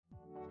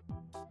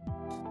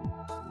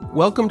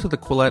Welcome to the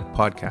Quillette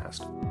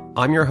Podcast.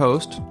 I'm your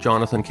host,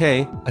 Jonathan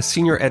Kay, a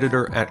senior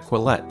editor at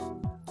Quillette.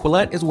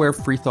 Quillette is where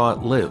free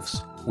thought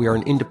lives. We are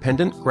an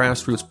independent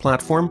grassroots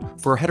platform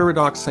for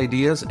heterodox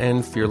ideas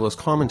and fearless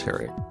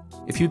commentary.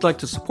 If you'd like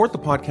to support the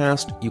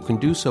podcast, you can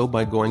do so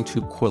by going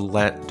to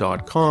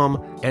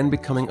Quillette.com and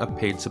becoming a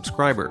paid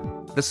subscriber.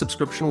 This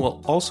subscription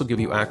will also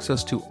give you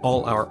access to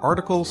all our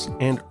articles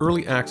and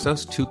early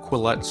access to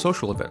Quillette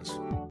social events.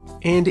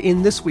 And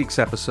in this week's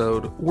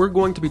episode, we're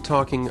going to be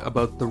talking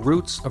about the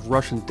roots of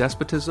Russian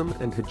despotism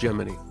and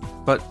hegemony.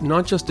 But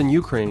not just in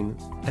Ukraine,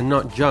 and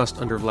not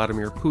just under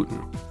Vladimir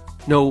Putin.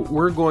 No,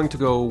 we're going to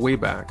go way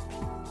back,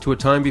 to a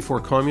time before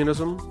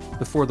communism,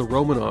 before the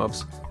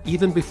Romanovs,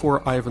 even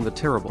before Ivan the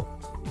Terrible.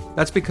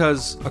 That's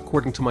because,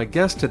 according to my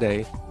guest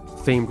today,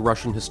 famed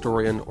Russian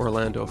historian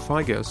Orlando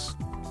Figes,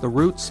 the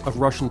roots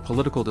of Russian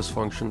political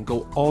dysfunction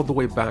go all the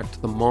way back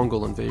to the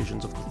Mongol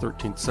invasions of the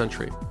 13th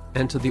century,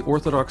 and to the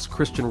Orthodox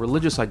Christian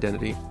religious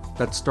identity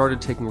that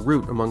started taking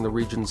root among the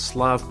region's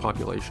Slav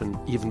population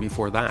even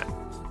before that.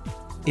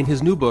 In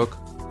his new book,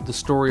 The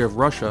Story of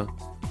Russia,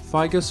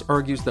 Figes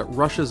argues that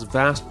Russia's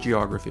vast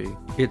geography,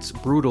 its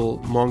brutal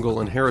Mongol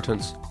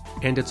inheritance,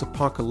 and its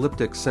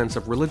apocalyptic sense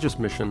of religious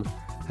mission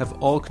have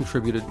all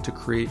contributed to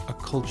create a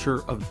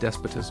culture of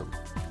despotism,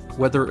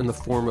 whether in the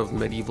form of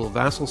medieval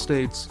vassal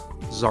states,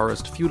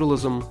 czarist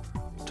feudalism,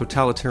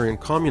 totalitarian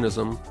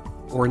communism,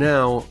 or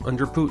now,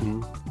 under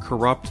Putin,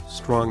 corrupt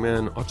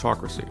strongman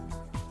autocracy.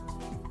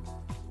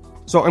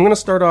 So I'm going to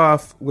start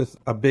off with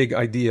a big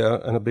idea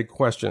and a big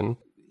question.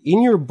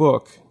 In your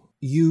book,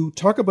 you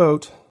talk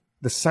about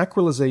the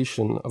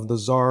sacralization of the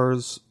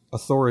Tsar's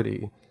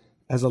authority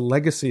as a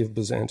legacy of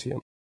Byzantium.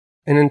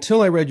 And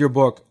until I read your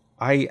book,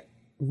 I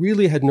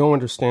really had no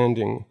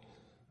understanding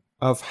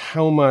of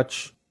how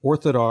much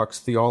Orthodox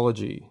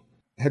theology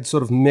had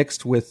sort of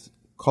mixed with,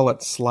 call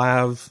it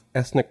Slav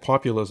ethnic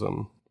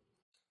populism,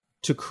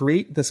 to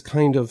create this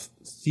kind of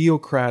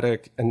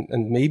theocratic and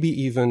maybe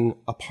even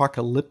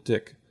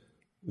apocalyptic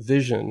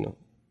vision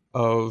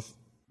of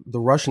the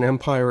Russian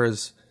Empire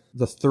as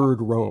the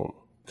Third Rome.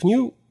 Can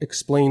you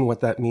explain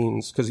what that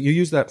means? Because you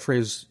use that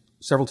phrase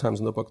several times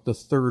in the book, the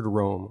Third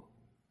Rome.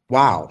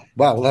 Wow.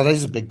 Well, that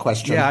is a big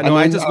question. Yeah, no,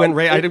 I just went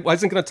right. I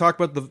wasn't going to talk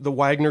about the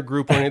Wagner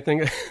Group or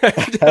anything.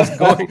 Just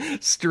going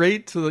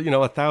straight to,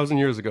 1,000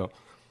 years ago.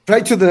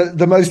 Straight to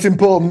the most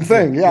important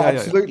thing. Yeah,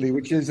 absolutely.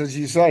 Which is, as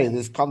you say,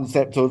 this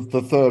concept of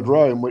the Third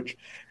Rome, which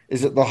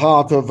is at the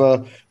heart of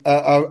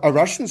a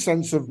Russian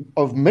sense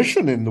of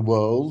mission in the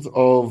world,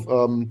 of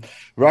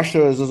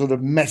Russia as a sort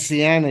of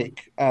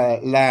messianic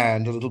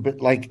land, a little bit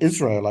like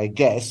Israel, I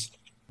guess.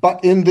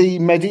 But in the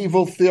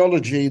medieval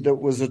theology that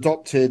was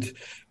adopted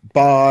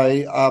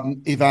by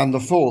Ivan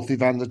IV,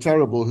 Ivan the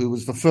Terrible, who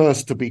was the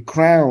first to be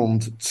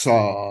crowned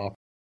Tsar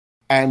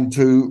and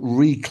to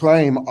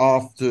reclaim,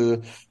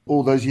 after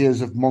all those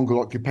years of Mongol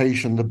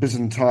occupation, the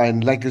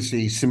Byzantine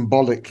legacy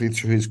symbolically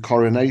through his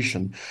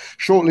coronation.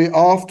 Shortly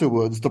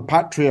afterwards, the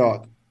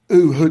patriarch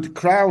who had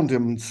crowned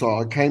him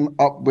Tsar came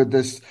up with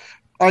this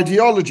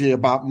ideology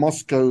about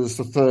Moscow as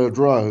the Third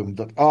Rome,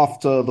 that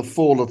after the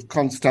fall of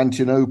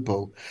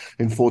Constantinople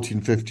in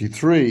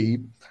 1453,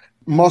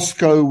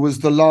 Moscow was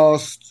the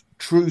last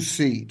true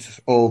seat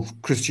of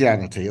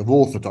Christianity, of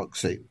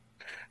Orthodoxy,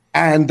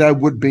 and there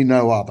would be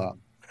no other.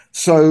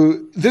 So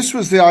this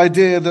was the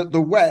idea that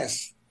the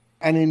West,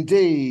 and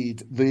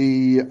indeed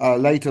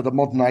later the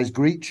modernized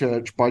Greek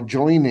Church, by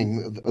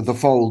joining the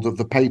fold of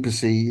the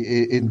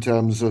papacy in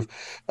terms of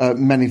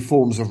many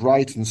forms of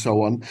rite and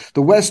so on,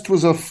 the West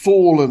was a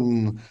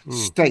fallen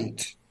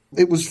state.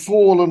 It was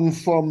fallen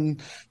from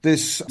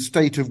this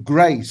state of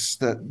grace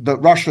that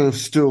Russia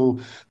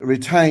still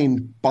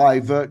retained by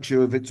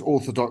virtue of its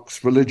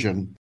Orthodox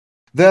religion.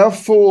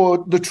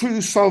 Therefore, the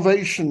true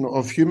salvation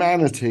of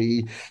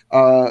humanity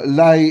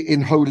lay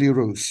in Holy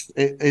Rus,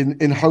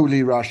 in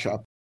Holy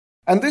Russia.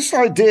 And this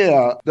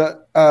idea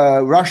that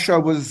Russia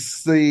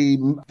was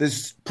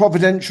this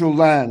providential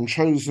land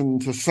chosen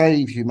to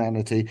save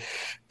humanity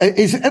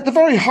is at the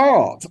very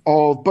heart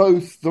of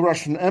both the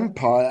Russian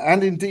Empire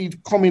and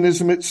indeed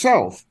communism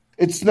itself.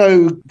 It's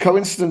no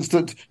coincidence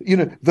that,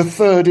 the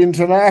Third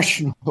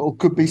International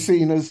could be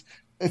seen as,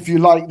 if you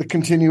like, the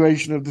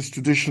continuation of this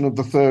tradition of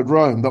the Third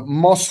Rome, that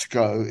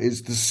Moscow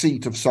is the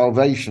seat of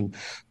salvation,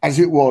 as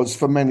it was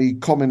for many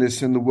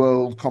communists in the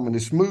world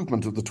communist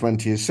movement of the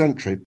 20th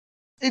century.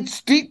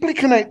 It's deeply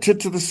connected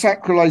to the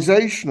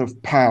sacralization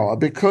of power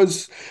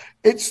because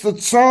it's the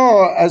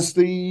Tsar as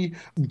the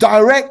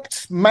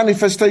direct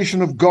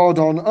manifestation of God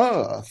on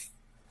earth,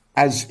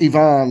 as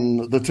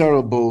Ivan the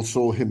Terrible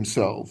saw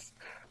himself,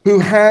 who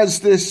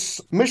has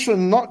this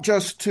mission not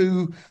just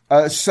to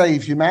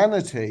save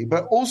humanity,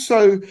 but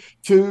also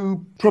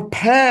to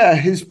prepare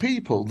his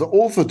people, the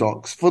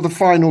Orthodox, for the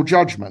final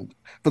judgment,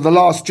 for the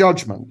last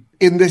judgment,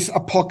 in this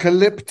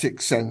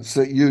apocalyptic sense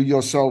that you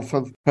yourself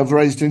have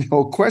raised in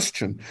your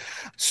question.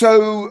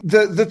 So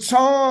the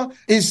Tsar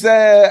is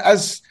there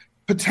as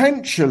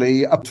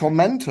potentially a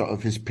tormentor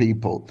of his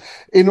people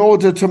in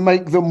order to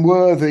make them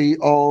worthy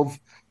of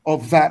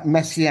of that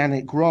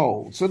messianic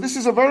role. So this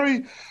is a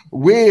very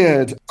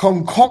weird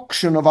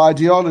concoction of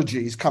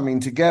ideologies coming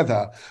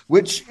together,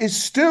 which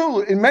is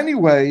still in many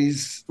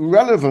ways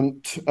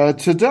relevant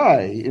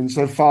today,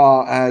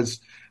 insofar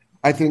as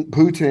I think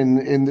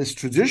Putin in this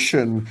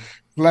tradition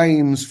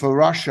claims for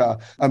Russia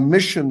a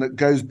mission that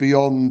goes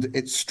beyond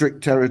its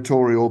strict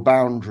territorial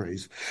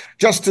boundaries.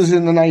 Just as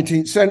in the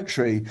 19th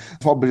century,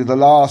 probably the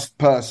last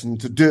person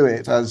to do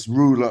it as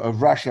ruler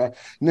of Russia,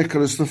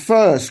 Nicholas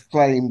I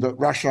claimed that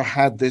Russia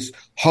had this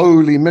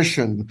holy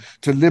mission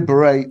to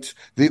liberate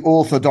the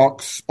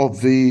Orthodox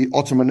of the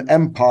Ottoman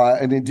Empire.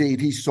 And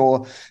indeed, he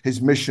saw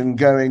his mission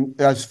going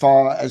as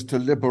far as to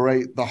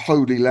liberate the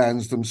Holy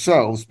Lands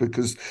themselves,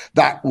 because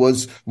that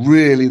was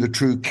really the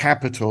true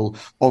capital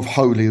of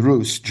Holy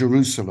Rus,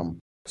 Jerusalem.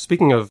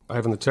 Speaking of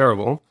Ivan the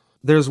Terrible,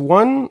 there's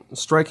one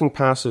striking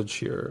passage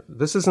here.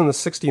 This is in the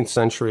 16th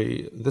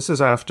century. This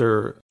is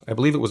after, I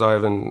believe it was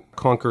Ivan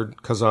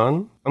conquered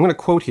Kazan. I'm going to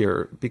quote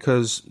here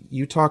because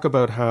you talk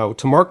about how,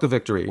 to mark the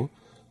victory,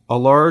 a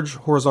large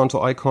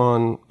horizontal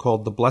icon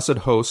called the Blessed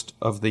Host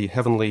of the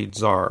Heavenly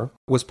Tsar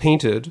was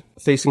painted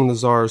facing the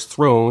Tsar's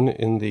throne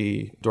in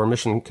the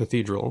Dormition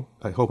Cathedral.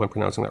 I hope I'm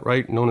pronouncing that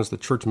right, known as the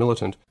Church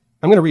Militant.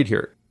 I'm going to read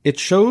here. It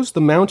shows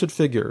the mounted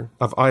figure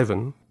of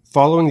Ivan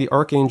following the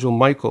Archangel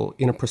Michael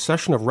in a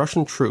procession of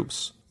Russian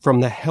troops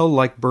from the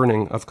hell-like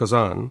burning of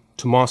Kazan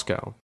to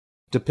Moscow,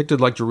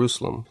 depicted like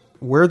Jerusalem,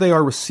 where they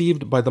are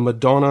received by the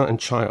Madonna and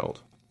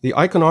Child. The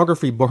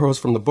iconography borrows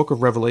from the Book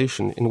of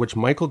Revelation, in which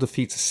Michael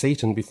defeats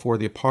Satan before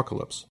the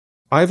apocalypse.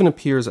 Ivan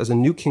appears as a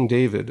new King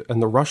David,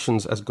 and the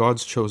Russians as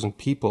God's chosen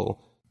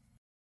people.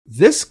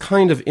 This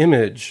kind of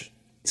image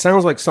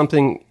sounds like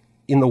something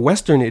in the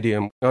Western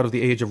idiom out of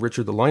the age of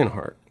Richard the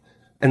Lionheart.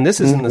 And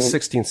this is in the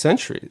 16th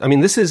century. I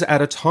mean, this is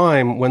at a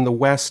time when the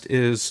West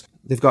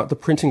they've got the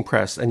printing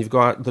press, and you've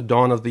got the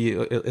dawn of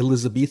the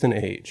Elizabethan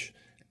age.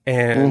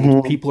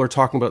 And people are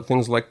talking about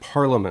things like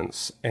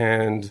parliaments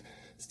and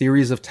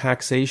theories of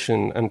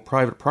taxation and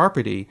private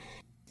property.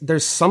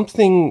 There's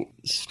something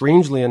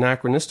strangely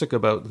anachronistic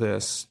about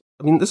this.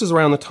 I mean, this is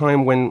around the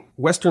time when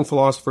Western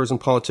philosophers and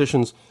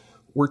politicians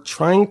were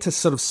trying to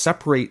sort of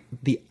separate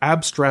the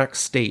abstract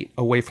state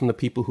away from the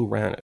people who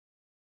ran it.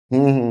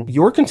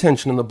 Your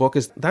contention in the book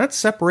is that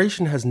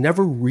separation has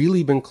never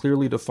really been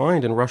clearly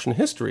defined in Russian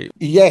history.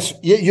 Yes,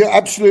 you're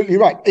absolutely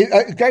right.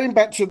 Going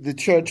back to the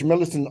church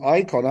militant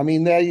icon, I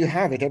mean, there you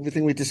have it.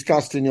 Everything we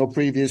discussed in your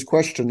previous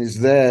question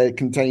is there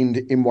contained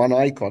in one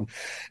icon.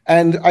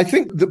 And I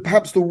think that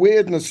perhaps the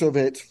weirdness of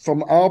it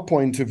from our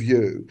point of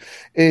view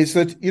is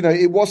that, you know,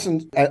 it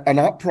wasn't an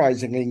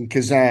uprising in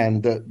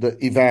Kazan that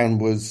Ivan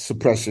was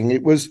suppressing.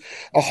 It was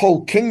a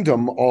whole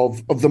kingdom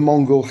of the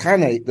Mongol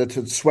Khanate that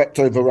had swept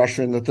over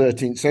Russia in the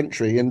 13th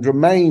century and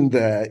remained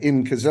there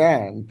in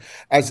Kazan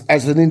as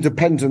an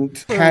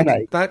independent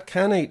Khanate. That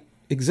Khanate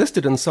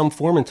existed in some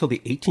form until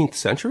the 18th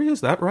century,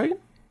 is that right?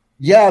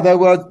 Yeah, there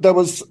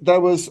was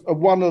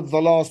one of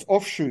the last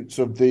offshoots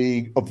of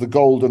the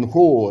Golden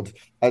Horde,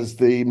 as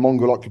the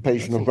Mongol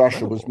occupation of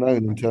Russia was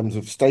known in terms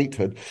of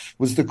statehood,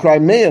 was the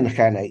Crimean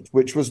Khanate,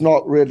 which was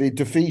not really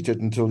defeated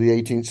until the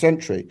 18th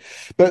century.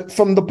 But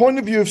from the point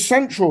of view of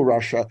central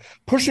Russia,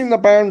 pushing the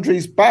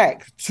boundaries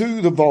back to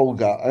the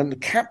Volga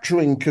and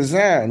capturing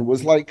Kazan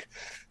was like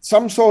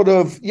some sort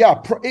of,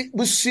 it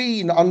was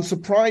seen,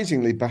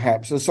 unsurprisingly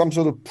perhaps, as some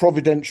sort of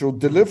providential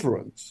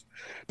deliverance,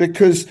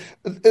 because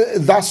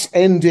thus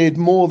ended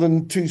more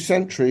than 2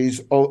 centuries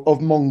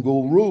of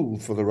Mongol rule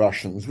for the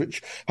Russians,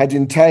 which had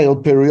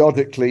entailed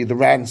periodically the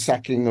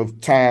ransacking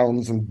of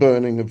towns and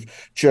burning of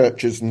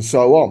churches and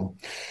so on.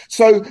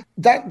 So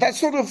that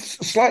sort of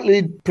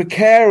slightly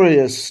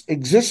precarious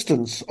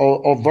existence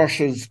of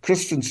Russia's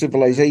Christian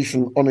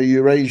civilization on a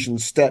Eurasian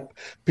steppe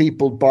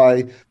peopled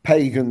by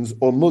pagans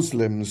or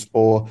Muslims,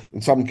 or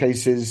in some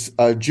cases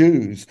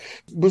Jews,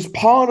 was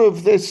part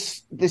of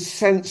this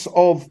sense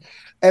of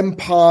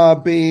empire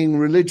being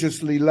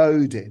religiously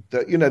loaded,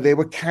 that, you know, they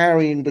were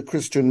carrying the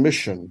Christian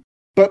mission.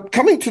 But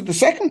coming to the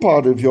second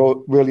part of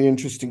your really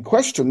interesting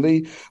question,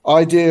 the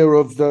idea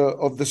of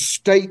the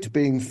state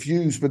being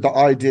fused with the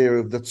idea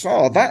of the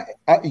Tsar, that,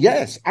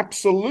 yes,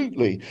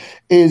 absolutely,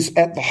 is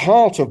at the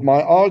heart of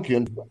my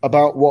argument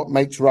about what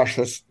makes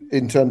Russia,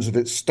 in terms of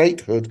its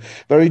statehood,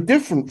 very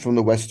different from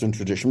the Western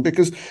tradition.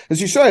 Because, as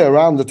you say,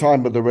 around the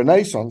time of the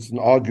Renaissance, and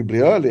arguably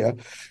earlier,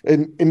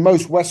 in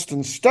most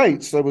Western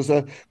states, there was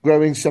a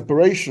growing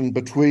separation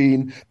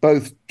between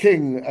both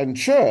king and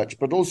church,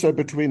 but also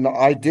between the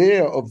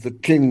idea of the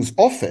king's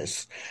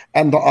office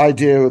and the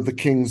idea of the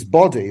king's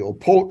body or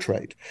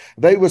portrait.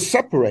 They were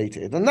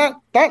separated, and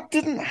that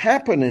didn't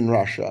happen in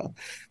Russia,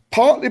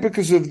 partly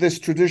because of this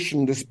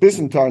tradition, this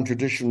Byzantine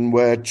tradition,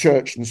 where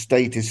church and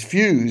state is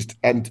fused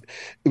and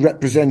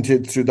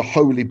represented through the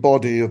holy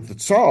body of the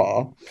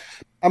Tsar,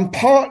 and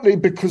partly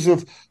because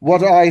of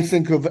what I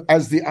think of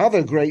as the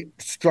other great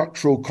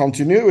structural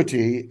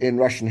continuity in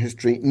Russian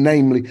history,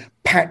 namely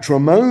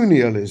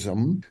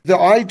patrimonialism. The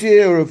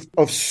idea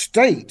of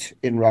state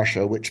in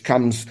Russia, which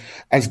comes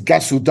as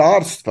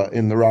государство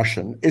in the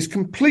Russian, is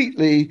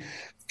completely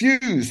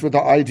fused with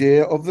the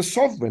idea of the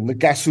sovereign, the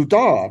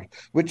gasudar,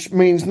 which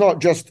means not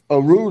just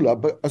a ruler,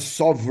 but a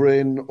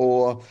sovereign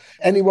or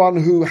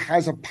anyone who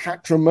has a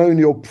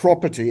patrimonial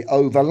property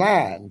over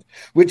land,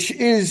 which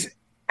is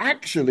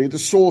actually the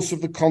source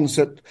of the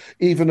concept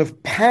even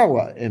of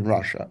power in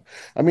Russia.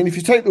 I mean, if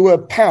you take the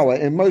word power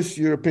in most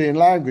European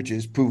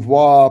languages,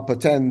 pouvoir,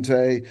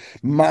 potente,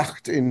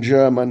 Macht in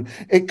German,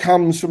 it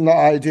comes from the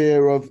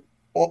idea of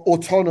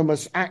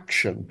autonomous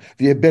action.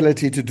 The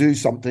ability to do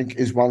something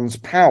is one's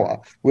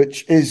power,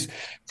 which is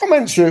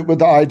commensurate with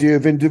the idea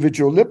of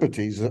individual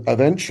liberties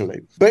eventually.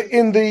 But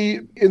in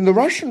the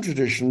Russian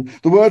tradition,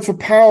 the word for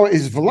power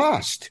is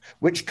vlast,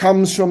 which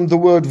comes from the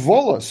word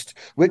volost,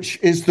 which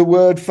is the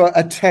word for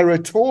a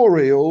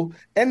territorial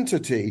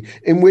entity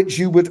in which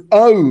you would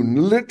own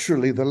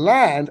literally the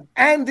land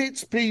and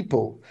its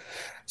people.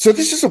 So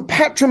this is a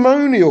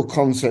patrimonial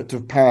concept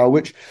of power,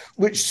 which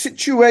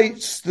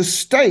situates the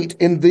state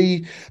in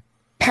the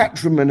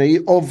patrimony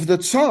of the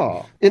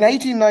Tsar. In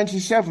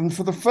 1897,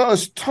 for the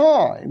first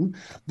time,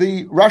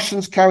 the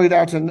Russians carried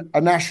out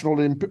a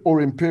national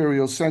or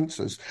imperial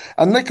census.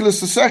 And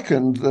Nicholas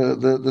II,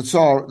 the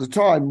Tsar at the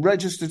time,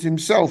 registered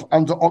himself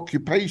under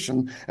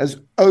occupation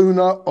as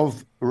owner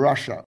of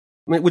Russia.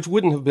 I mean, which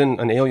wouldn't have been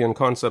an alien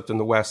concept in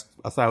the West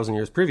 1,000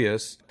 years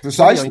previous.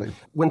 Precisely.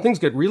 When things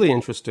get really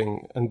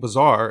interesting and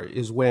bizarre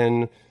is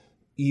when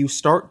you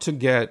start to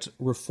get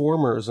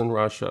reformers in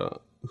Russia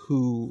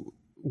who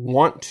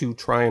want to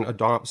try and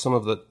adopt some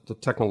of the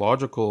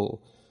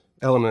technological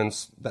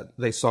elements that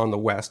they saw in the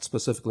West,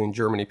 specifically in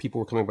Germany. People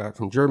were coming back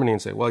from Germany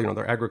and say, well,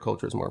 their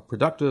agriculture is more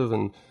productive,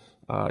 and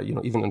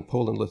even in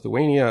Poland,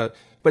 Lithuania.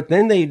 But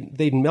then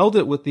they'd meld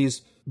it with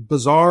these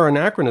bizarre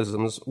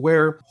anachronisms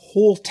where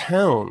whole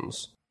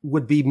towns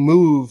would be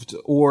moved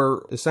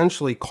or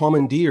essentially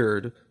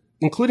commandeered,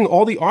 including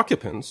all the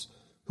occupants,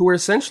 who were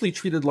essentially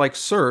treated like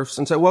serfs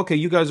and said, well, okay,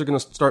 you guys are going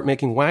to start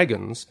making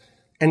wagons,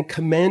 and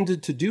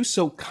commanded to do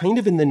so kind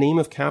of in the name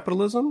of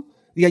capitalism.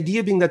 The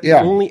idea being that the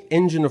only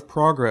engine of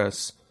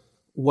progress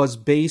was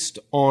based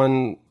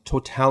on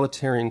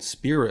totalitarian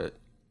spirit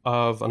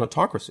of an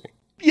autocracy.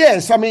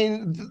 Yes, I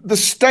mean, the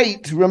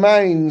state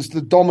remains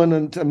the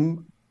dominant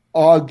and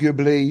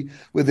arguably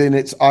within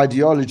its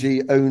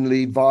ideology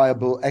only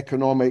viable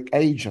economic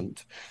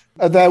agent.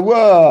 There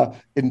were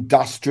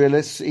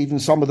industrialists, even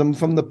some of them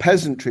from the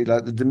peasantry,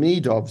 like the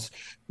Demidovs,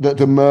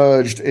 that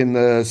emerged in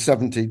the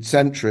 17th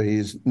century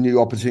as new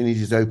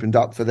opportunities opened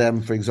up for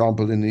them, for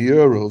example, in the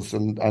Urals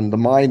and the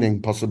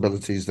mining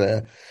possibilities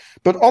there.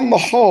 But on the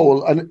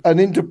whole, an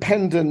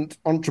independent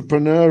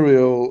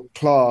entrepreneurial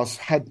class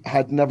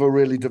had never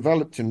really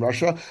developed in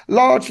Russia,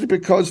 largely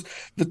because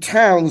the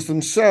towns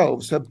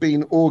themselves have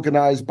been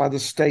organized by the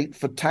state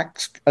for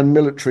tax and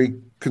military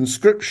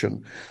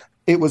conscription.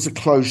 It was a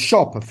closed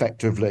shop,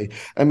 effectively.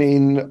 I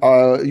mean,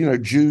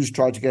 Jews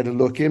tried to get a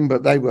look in,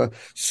 but they were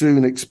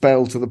soon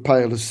expelled to the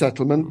Pale of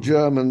Settlement.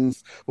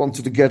 Germans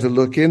wanted to get a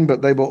look in,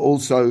 but they were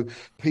also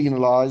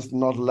penalized and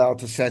not allowed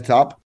to set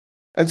up.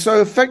 And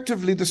so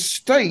effectively the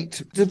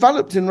state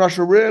developed in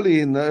Russia really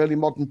in the early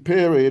modern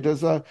period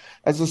as a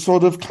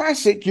sort of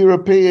classic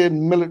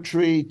European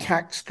military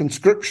tax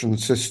conscription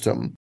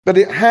system. But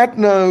it had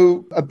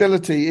no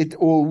ability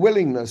or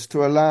willingness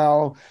to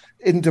allow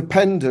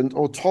independent,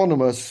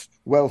 autonomous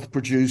wealth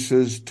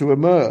producers to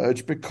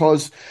emerge,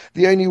 because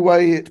the only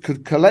way it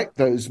could collect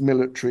those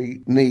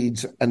military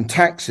needs and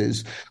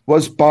taxes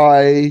was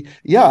by,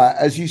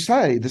 as you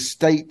say, the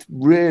state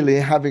really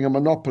having a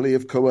monopoly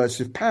of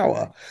coercive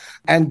power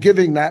and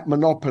giving that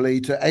monopoly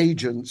to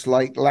agents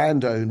like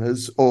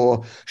landowners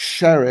or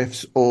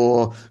sheriffs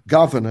or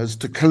governors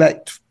to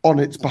collect on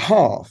its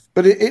behalf.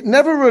 But it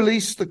never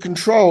released the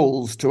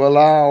controls to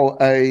allow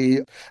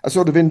a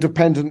sort of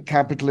independent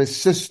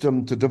capitalist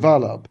system to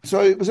develop.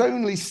 So it was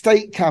only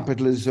state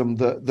capitalism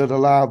that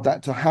allowed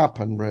that to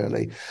happen,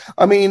 really.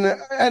 I mean,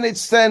 and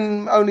it's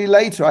then only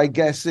later, I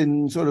guess,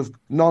 in sort of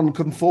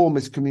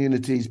non-conformist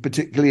communities,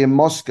 particularly in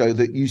Moscow,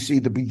 that you see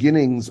the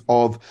beginnings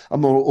of a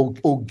more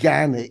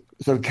organic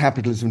sort of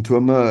capitalism to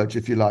emerge,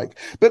 if you like.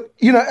 But,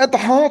 at the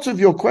heart of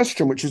your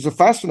question, which is a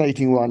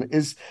fascinating one,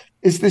 is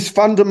this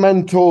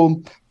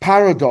fundamental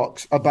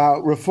paradox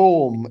about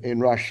reform in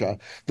Russia,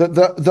 that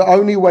the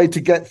only way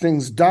to get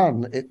things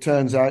done, it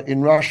turns out,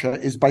 in Russia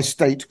is by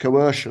state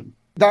coercion.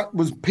 That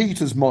was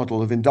Peter's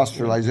model of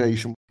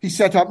industrialization. He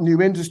set up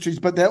new industries,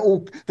 but they're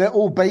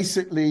all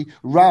basically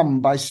run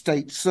by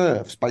state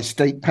serfs, by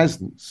state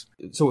peasants.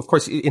 So, of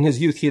course, in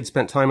his youth, he had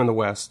spent time in the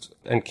West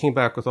and came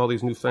back with all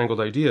these newfangled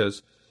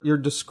ideas. Your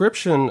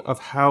description of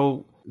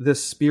how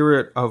this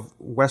spirit of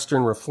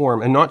Western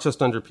reform, and not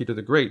just under Peter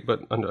the Great,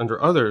 but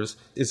under others,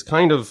 is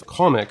kind of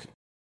comic.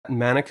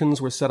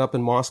 Mannequins were set up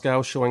in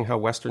Moscow showing how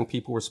Western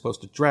people were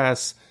supposed to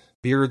dress.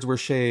 Beards were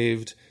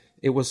shaved.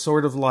 It was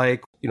sort of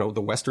like,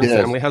 the Western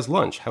family has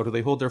lunch. How do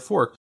they hold their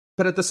fork?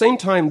 But at the same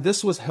time,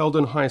 this was held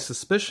in high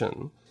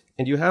suspicion.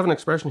 And you have an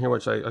expression here,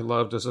 which I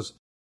loved, is this,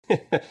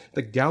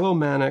 the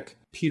Gallomanic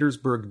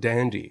Petersburg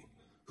dandy,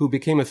 who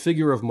became a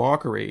figure of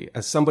mockery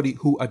as somebody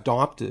who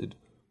adopted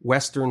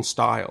Western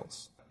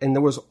styles. And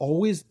there was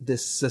always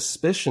this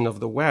suspicion of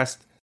the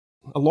West.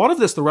 A lot of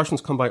this the Russians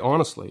come by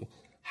honestly.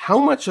 How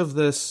much of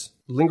this,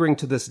 lingering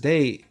to this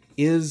day,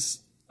 is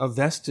a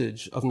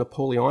vestige of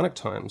Napoleonic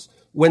times,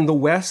 when the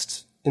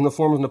West, in the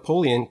form of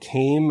Napoleon,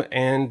 came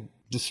and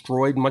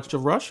destroyed much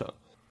of Russia?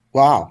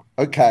 Wow.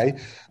 Okay.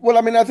 Well,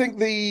 I mean, I think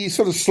the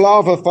sort of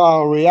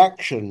Slavophile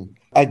reaction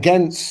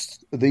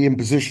against the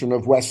imposition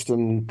of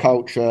Western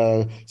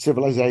culture,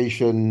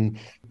 civilization,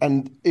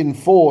 and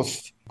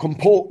enforced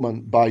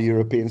comportment by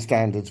European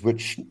standards,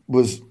 which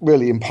was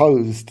really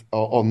imposed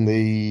on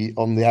the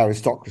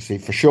aristocracy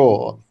for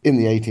sure in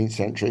the 18th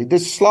century.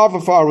 This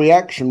Slavophile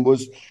reaction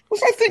was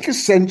I think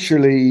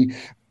essentially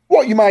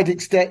what you might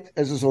expect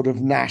as a sort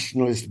of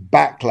nationalist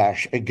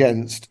backlash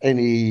against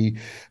any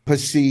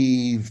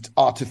perceived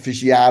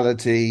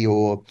artificiality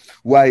or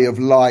way of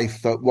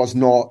life that was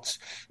not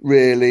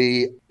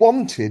really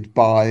wanted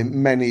by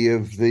many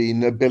of the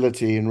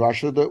nobility in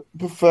Russia, that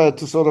preferred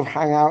to sort of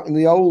hang out in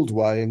the old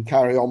way and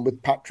carry on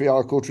with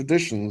patriarchal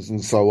traditions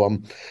and so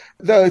on.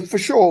 There for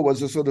sure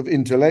was a sort of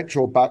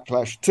intellectual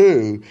backlash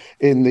too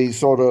in the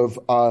sort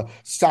of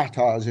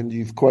satires, and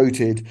you've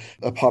quoted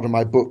a part of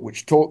my book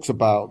which talks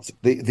about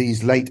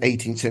these late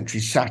 18th century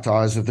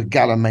satires of the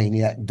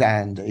Gallomaniac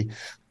dandy,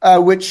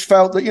 which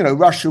felt that,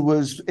 Russia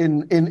was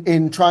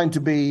in trying to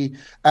be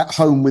at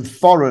home with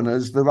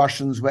foreigners. The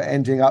Russians were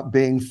ending up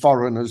being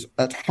foreigners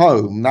at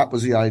home. That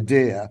was the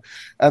idea.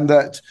 And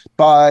that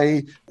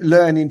by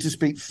learning to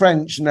speak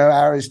French, no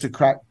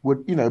aristocrat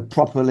would,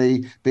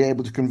 properly be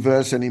able to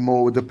converse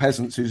anymore with the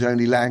peasants whose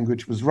only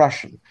language was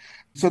Russian.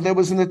 So there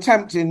was an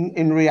attempt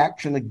in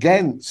reaction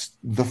against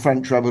the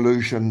French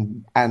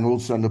Revolution and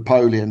also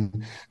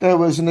Napoleon. There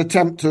was an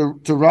attempt to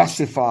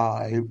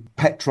Russify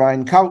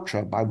Petrine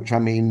culture, by which I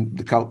mean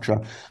the culture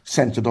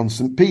centered on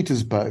St.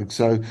 Petersburg.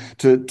 So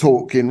to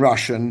talk in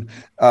Russian,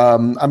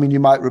 you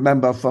might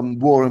remember from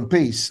War and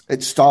Peace,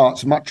 it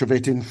starts much of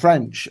it in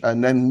French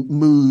and then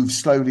moves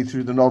slowly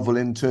through the novel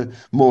into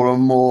more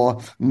and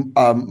more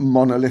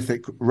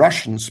monolithic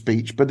Russian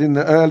speech. But in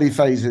the early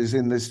phases,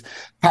 in this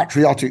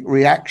patriotic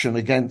reaction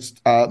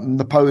against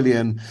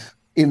Napoleon,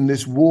 in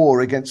this war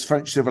against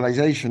French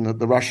civilization that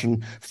the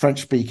Russian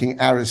French-speaking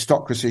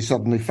aristocracy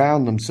suddenly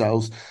found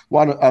themselves.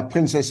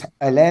 Princess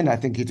Helene, I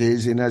think it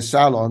is, in her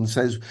salon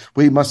says,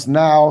 we must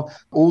now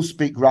all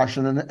speak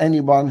Russian and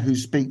anyone who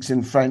speaks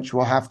in French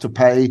will have to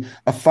pay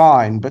a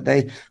fine. But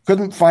they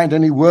couldn't find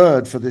any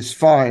word for this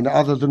fine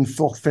other than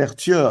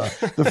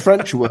forfaiture, the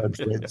French word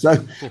for it.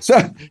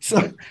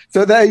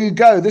 So there you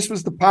go. This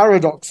was the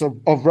paradox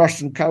of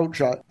Russian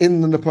culture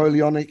in the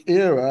Napoleonic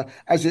era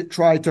as it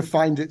tried to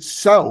find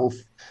itself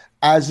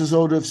as a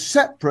sort of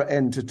separate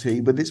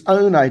entity with its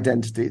own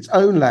identity, its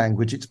own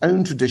language, its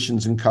own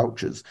traditions and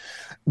cultures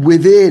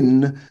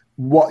within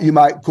what you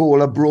might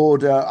call a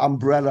broader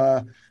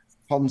umbrella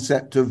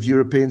concept of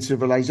European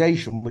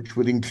civilization, which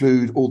would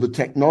include all the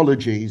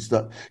technologies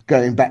that,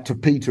 going back to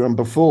Peter and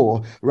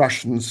before,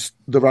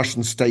 the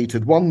Russian state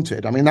had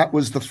wanted. I mean, that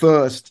was the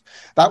first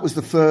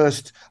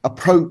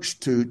approach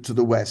to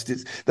the West.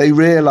 They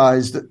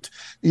realized that,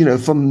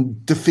 from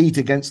defeat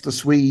against the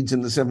Swedes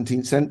in the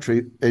 17th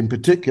century in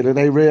particular,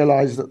 they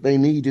realized that they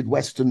needed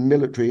Western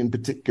military, in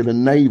particular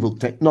naval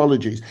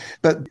technologies.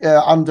 But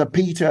under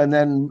Peter and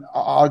then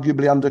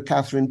arguably under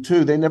Catherine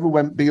too, they never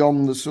went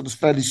beyond the sort of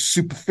fairly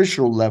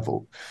superficial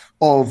level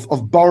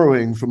of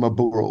borrowing from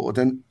abroad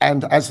and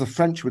as the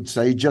French would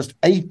say, just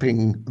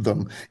aping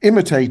them,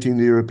 imitating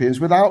the Europeans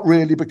without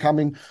really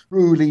becoming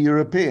truly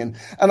European.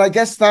 And I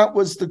guess that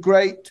was the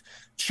great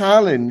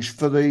challenge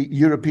for the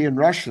European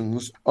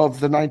Russians of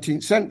the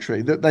 19th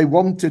century, that they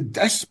wanted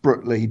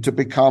desperately to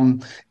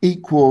become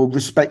equal,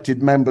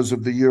 respected members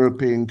of the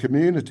European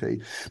community.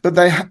 But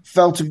they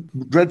felt a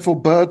dreadful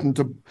burden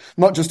to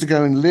not just to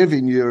go and live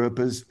in Europe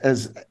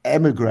as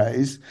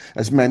emigres,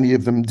 as many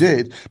of them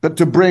did, but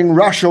to bring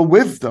Russia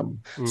with them,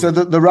 so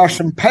that the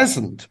Russian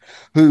peasant,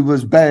 who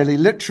was barely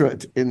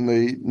literate in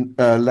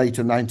the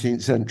later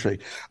 19th century,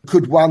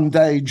 could one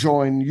day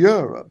join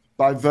Europe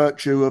by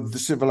virtue of the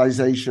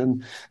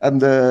civilization and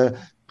the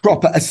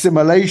proper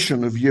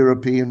assimilation of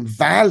European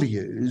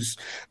values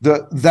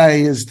that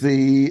they, as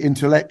the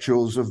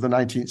intellectuals of the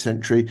 19th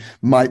century,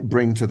 might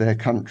bring to their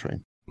country.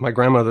 My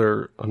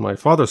grandmother on my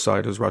father's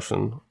side is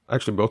Russian.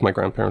 Actually, both my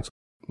grandparents.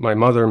 My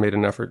mother made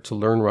an effort to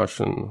learn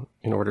Russian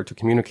in order to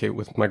communicate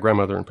with my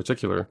grandmother in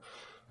particular.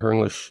 Her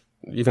English,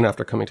 even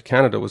after coming to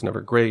Canada, was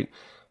never great.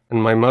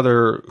 And my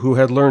mother, who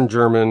had learned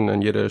German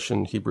and Yiddish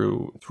and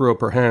Hebrew, threw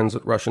up her hands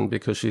at Russian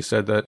because she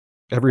said that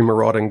every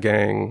marauding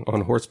gang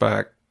on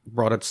horseback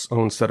brought its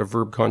own set of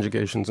verb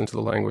conjugations into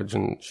the language,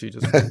 and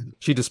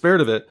she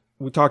despaired of it.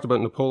 We talked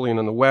about Napoleon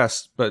in the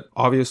West, but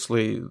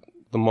obviously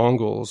the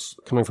Mongols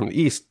coming from the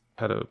East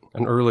had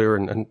an earlier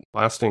and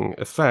lasting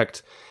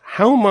effect.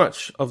 How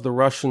much of the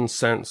Russian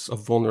sense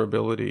of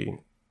vulnerability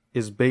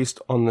is based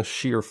on the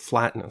sheer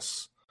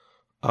flatness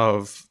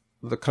of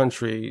the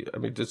country? I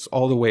mean, it's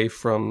all the way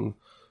from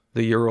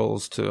the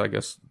Urals to, I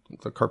guess,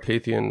 the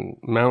Carpathian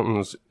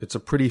Mountains. It's a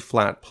pretty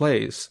flat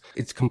place.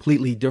 It's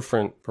completely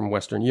different from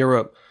Western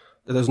Europe.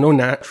 there's no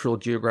natural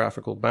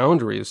geographical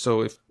boundaries.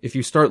 So if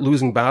you start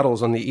losing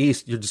battles on the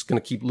east, you're just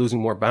going to keep losing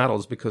more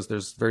battles because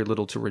there's very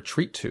little to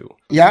retreat to.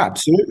 Yeah,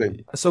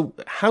 absolutely. So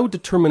how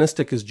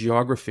deterministic is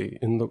geography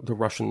in the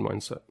Russian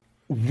mindset?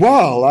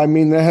 Well, I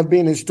mean, there have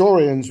been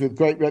historians with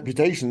great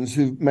reputations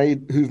who've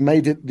made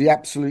it the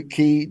absolute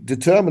key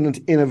determinant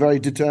in a very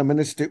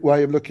deterministic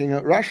way of looking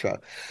at Russia.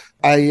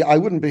 I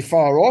wouldn't be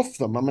far off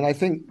them. I mean, I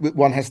think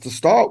one has to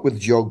start with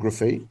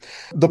geography.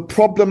 The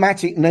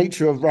problematic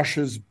nature of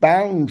Russia's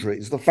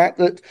boundaries, the fact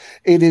that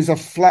it is a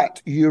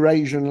flat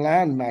Eurasian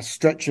landmass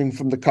stretching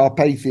from the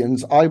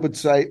Carpathians, I would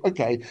say,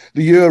 okay,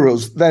 the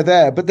Urals, they're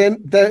there, but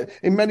then they're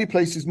in many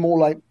places more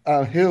like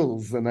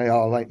hills than they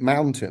are like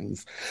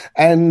mountains.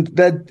 And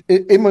they're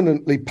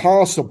imminently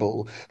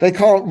passable. They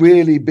can't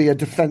really be a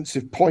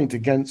defensive point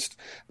against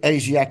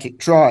Asiatic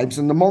tribes.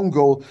 And the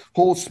Mongol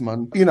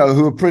horsemen,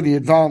 who are pretty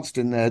advanced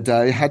in their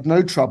day, had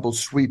no trouble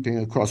sweeping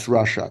across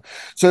Russia.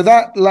 So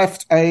that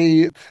left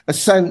a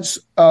sense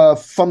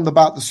from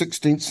about the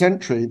 16th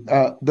century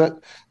that,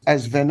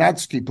 as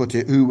Vernadsky put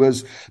it, who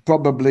was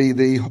probably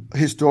the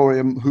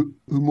historian who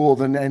more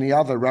than any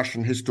other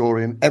Russian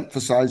historian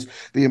emphasized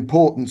the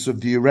importance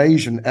of the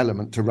Eurasian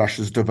element to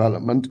Russia's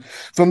development.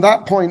 From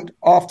that point,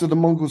 after the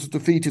Mongols were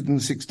defeated in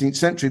the 16th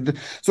century, the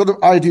sort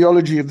of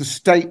ideology of the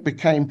state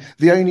became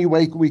the only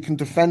way we can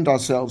defend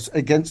ourselves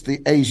against the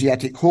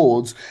Asiatic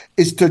hordes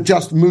is to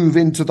just move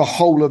into the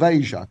whole of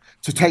Asia,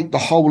 to take the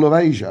whole of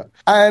Asia.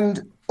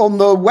 And on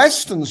the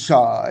Western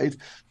side,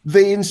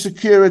 the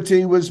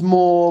insecurity was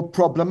more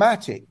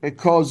problematic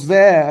because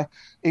there,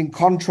 in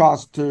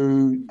contrast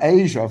to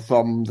Asia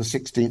from the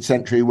 16th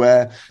century,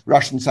 where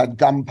Russians had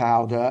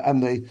gunpowder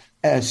and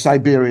the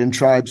Siberian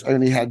tribes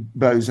only had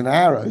bows and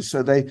arrows,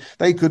 so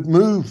they could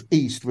move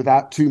east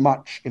without too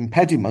much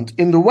impediment.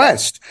 In the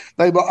West,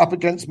 they were up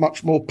against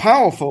much more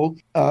powerful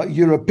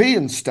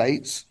European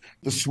states,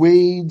 the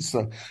Swedes,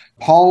 the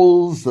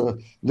Poles, the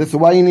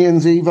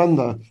Lithuanians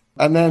even,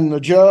 and then the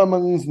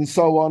Germans and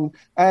so on.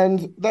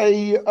 And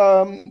they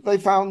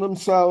found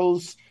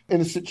themselves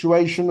in a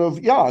situation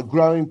of,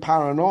 growing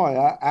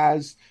paranoia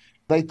as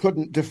they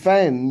couldn't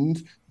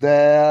defend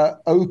their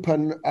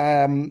open,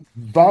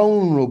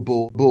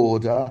 vulnerable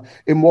border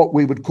in what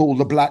we would call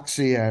the Black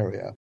Sea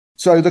area.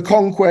 So the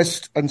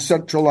conquest and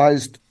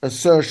centralized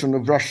assertion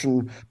of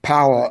Russian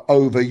power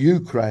over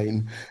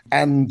Ukraine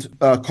and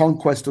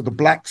conquest of the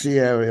Black Sea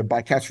area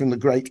by Catherine the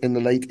Great in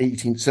the late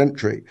 18th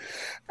century,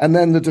 and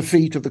then the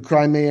defeat of the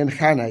Crimean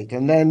Khanate,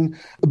 and then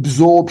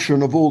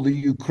absorption of all the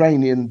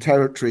Ukrainian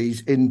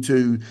territories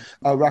into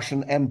a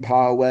Russian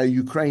empire where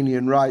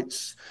Ukrainian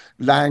rights,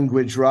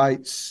 language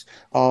rights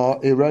are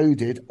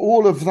eroded.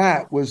 All of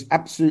that was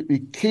absolutely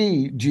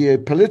key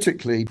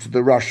geopolitically to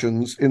the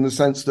Russians in the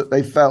sense that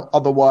they felt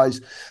otherwise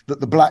that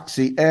the Black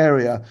Sea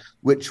area,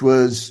 which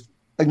was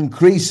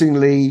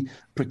increasingly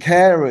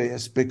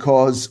precarious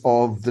because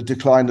of the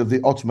decline of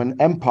the Ottoman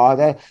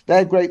Empire,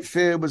 their great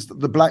fear was that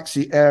the Black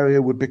Sea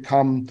area would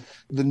become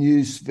the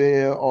new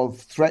sphere of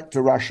threat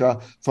to Russia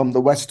from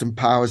the Western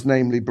powers,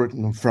 namely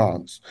Britain and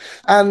France.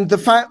 And the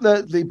fact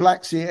that the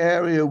Black Sea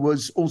area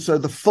was also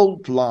the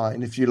fault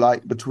line, if you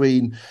like,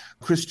 between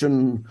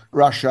Christian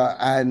Russia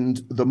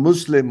and the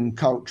Muslim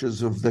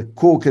cultures of the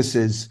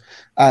Caucasus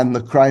and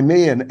the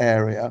Crimean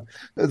area,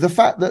 the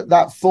fact that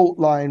that fault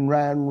line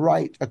ran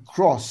right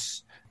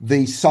across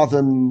the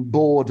southern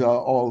border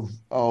of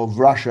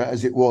Russia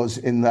as it was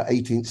in the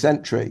 18th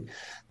century,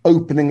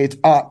 opening it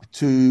up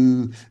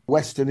to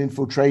Western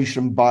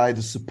infiltration by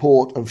the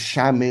support of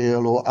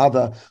Shamil or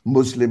other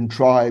Muslim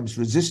tribes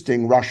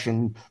resisting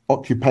Russian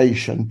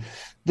occupation.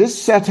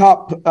 This set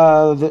up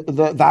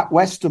that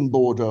Western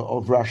border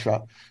of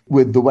Russia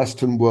with the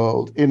Western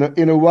world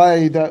in a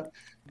way that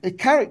it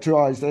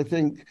characterized, I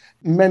think,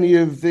 many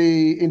of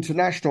the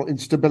international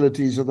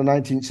instabilities of the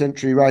 19th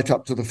century right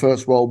up to the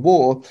First World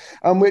War,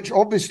 and which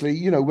obviously,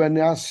 we're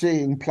now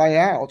seeing play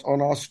out on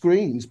our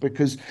screens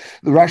because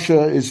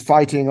Russia is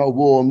fighting a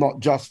war not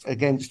just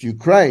against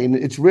Ukraine,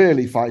 it's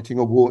really fighting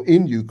a war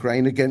in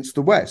Ukraine against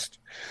the West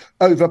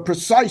over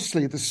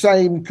precisely the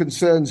same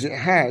concerns it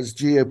has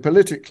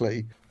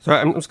geopolitically. So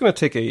I'm just going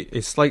to take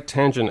a slight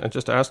tangent and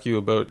just ask you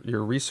about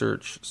your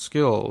research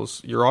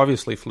skills. You're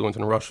obviously fluent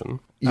in Russian.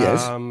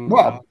 Yes.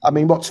 Well, I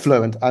mean, what's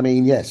fluent? I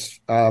mean, yes.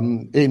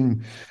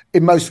 In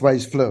most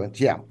ways, fluent.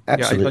 Yeah,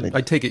 absolutely. Yeah,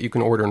 I take it you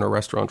can order in a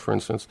restaurant, for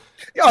instance.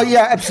 Oh,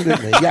 yeah,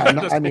 absolutely. Yeah,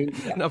 no, I mean.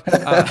 Yeah. No,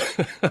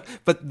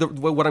 but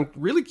what I'm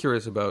really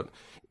curious about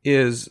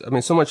is, I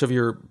mean, so much of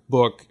your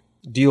book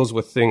deals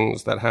with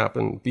things that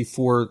happened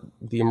before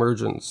the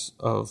emergence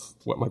of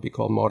what might be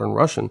called modern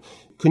Russian.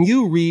 Can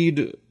you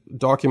read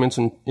documents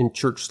in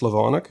Church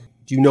Slavonic?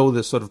 Do you know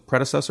the sort of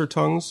predecessor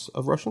tongues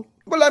of Russian?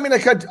 Well, I mean,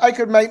 I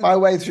could make my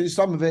way through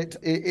some of it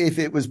if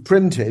it was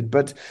printed,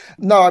 but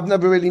no, I've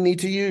never really need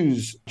to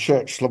use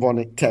Church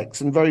Slavonic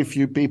texts, and very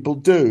few people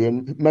do,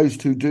 and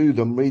most who do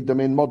them read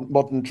them in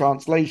modern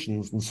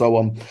translations and so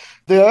on.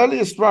 The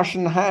earliest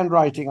Russian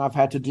handwriting I've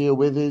had to deal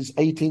with is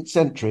 18th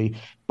century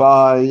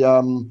by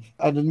an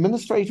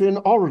administrator in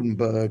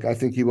Orenburg, I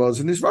think he was,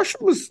 and his Russian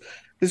was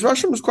His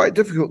Russian was quite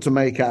difficult to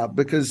make out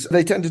because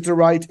they tended to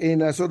write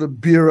in a sort of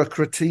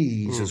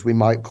bureaucratese, as we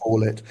might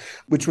call it,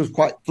 which was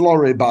quite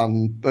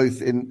floribund,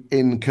 both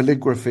in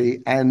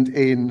calligraphy and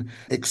in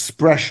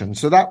expression.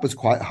 So that was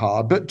quite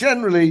hard. But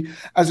generally,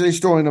 as a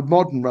historian of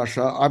modern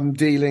Russia, I'm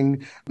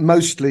dealing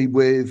mostly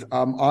with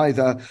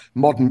either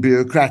modern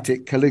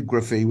bureaucratic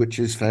calligraphy, which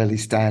is fairly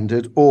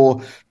standard,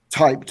 or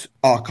typed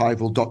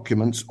archival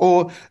documents,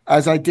 or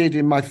as I did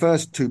in my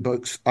first two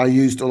books, I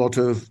used a lot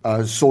of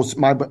source.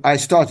 I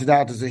started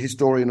out as a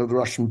historian of the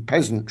Russian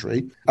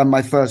peasantry, and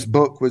my first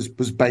book was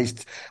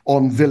based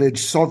on village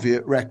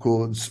Soviet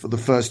records for the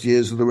first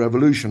years of the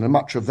revolution, and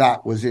much of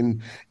that was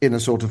in a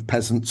sort of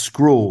peasant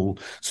scrawl.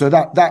 So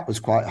that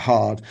was quite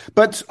hard.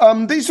 But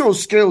these are all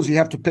skills you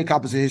have to pick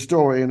up as a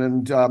historian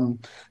and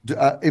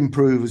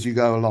improve as you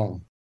go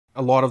along.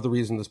 A lot of the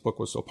reason this book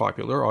was so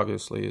popular,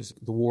 obviously, is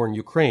the war in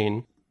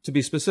Ukraine. To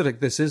be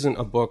specific, this isn't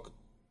a book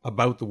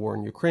about the war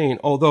in Ukraine,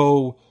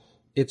 although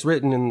it's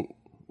written in,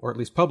 or at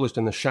least published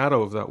in the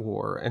shadow of that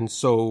war. And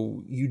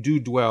so you do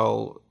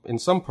dwell in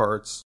some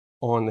parts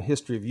on the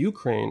history of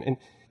Ukraine. And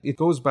it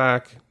goes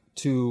back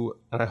to,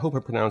 and I hope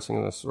I'm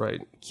pronouncing this right,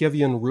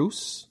 Kievan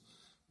Rus,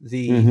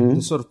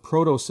 the sort of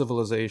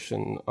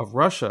proto-civilization of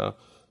Russia,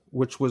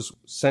 which was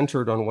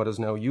centered on what is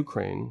now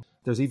Ukraine.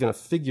 There's even a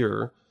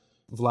figure,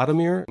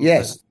 Vladimir.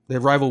 Yes. They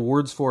have rival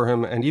words for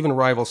him and even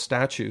rival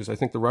statues. I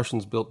think the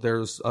Russians built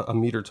theirs a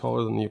meter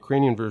taller than the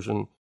Ukrainian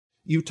version.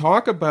 You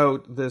talk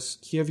about this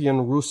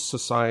Kievan Rus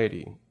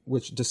society,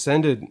 which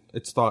descended,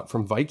 it's thought,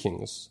 from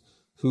Vikings,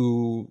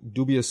 who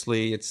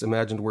dubiously, it's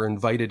imagined, were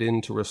invited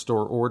in to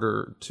restore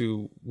order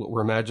to what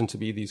were imagined to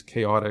be these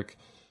chaotic,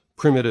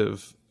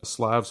 primitive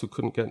Slavs who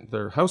couldn't get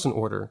their house in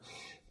order.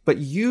 But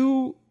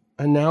you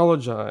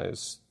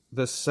analogize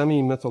this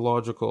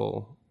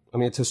semi-mythological, I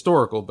mean, it's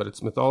historical, but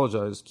it's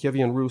mythologized,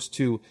 Kievan Rus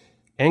to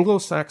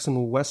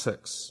Anglo-Saxon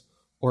Wessex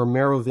or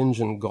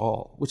Merovingian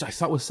Gaul, which I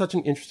thought was such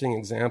an interesting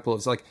example.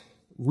 It's like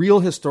real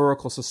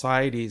historical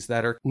societies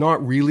that are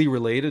not really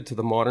related to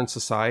the modern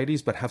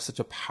societies, but have such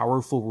a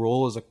powerful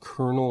role as a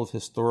kernel of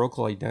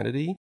historical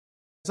identity.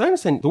 As I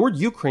understand, the word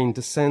Ukraine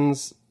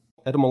descends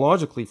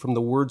etymologically from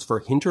the words for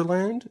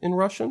hinterland in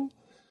Russian.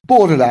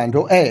 Borderland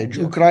or edge.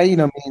 Yeah.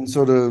 Ukraine means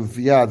sort of,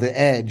 the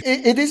edge.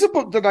 It is a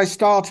book that I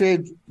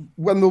started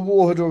when the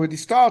war had already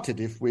started,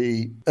 if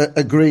we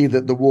agree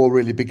that the war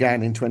really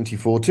began in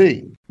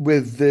 2014,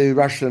 with the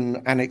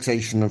Russian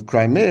annexation of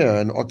Crimea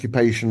and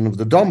occupation of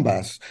the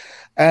Donbass.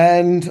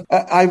 And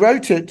I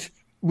wrote it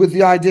with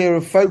the idea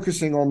of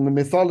focusing on the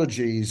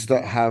mythologies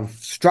that have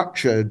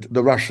structured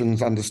the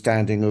Russians'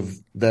 understanding of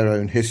their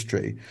own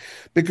history,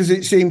 because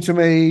it seemed to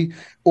me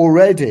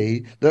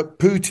already that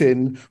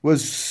Putin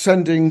was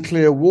sending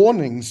clear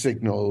warning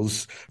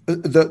signals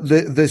that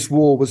this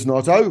war was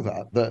not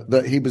over,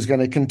 that he was going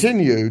to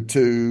continue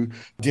to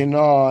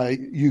deny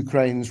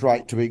Ukraine's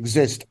right to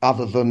exist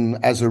other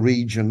than as a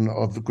region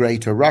of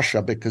Greater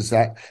Russia, because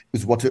that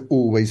is what it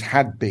always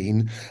had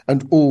been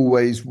and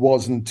always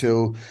was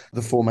until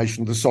the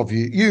formation of the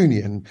Soviet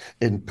Union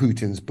in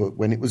Putin's book,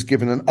 when it was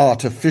given an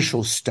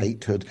artificial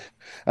statehood.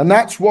 And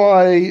that's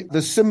why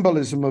the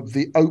symbolism of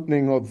the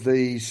opening of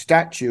the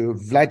statue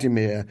of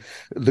Vladimir,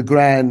 the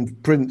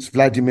Grand Prince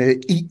Vladimir,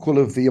 equal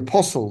of the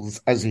apostles,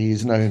 as he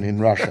is known in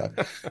Russia,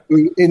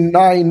 who in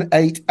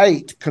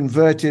 988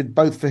 converted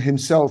both for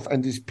himself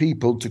and his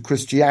people to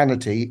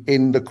Christianity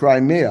in the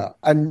Crimea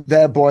and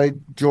thereby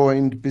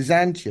joined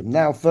Byzantium.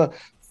 Now, for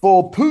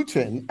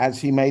Putin,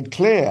 as he made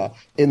clear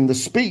in the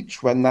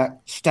speech when that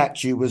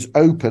statue was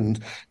opened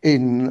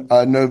in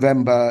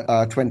November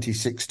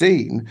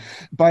 2016,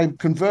 by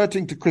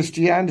converting to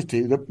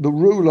Christianity, the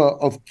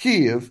ruler of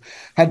Kiev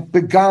had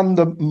begun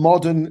the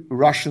modern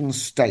Russian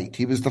state.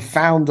 He was the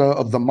founder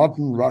of the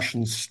modern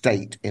Russian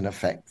state, in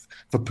effect,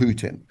 for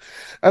Putin.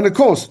 And of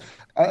course,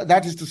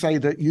 that is to say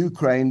that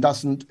Ukraine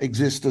doesn't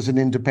exist as an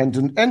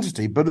independent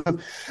entity, but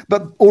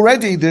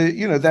already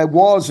there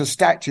was a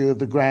statue of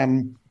the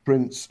Grand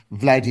Prince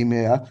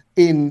Vladimir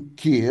in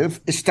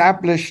Kiev,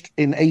 established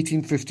in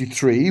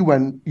 1853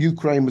 when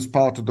Ukraine was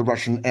part of the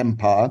Russian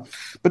Empire.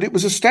 But it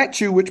was a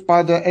statue which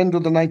by the end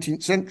of the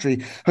 19th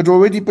century had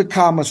already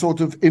become a sort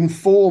of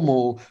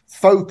informal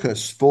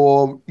focus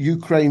for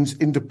Ukraine's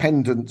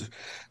independent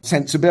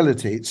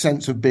sensibility, its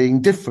sense of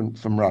being different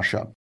from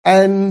Russia.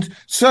 And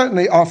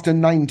certainly after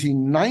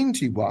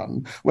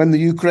 1991, when the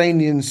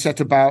Ukrainians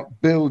set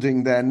about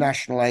building their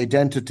national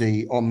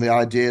identity on the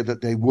idea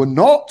that they were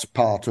not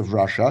part of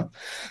Russia,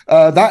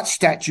 that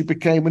statue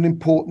became an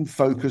important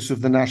focus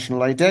of the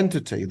national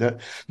identity.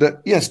 That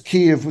yes,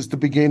 Kiev was the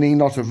beginning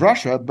not of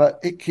Russia,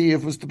 but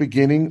Kiev was the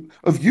beginning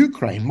of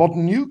Ukraine,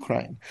 modern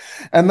Ukraine.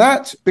 And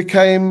that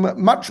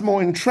became much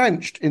more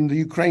entrenched in the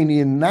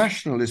Ukrainian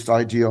nationalist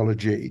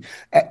ideology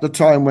at the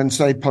time when,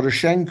 say,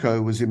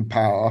 Poroshenko was in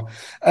power.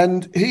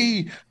 And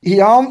he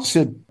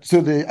answered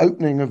to the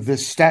opening of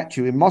this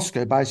statue in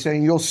Moscow by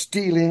saying, "You're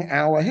stealing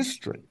our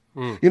history."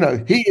 You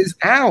know, he is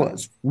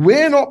ours.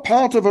 We're not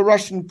part of a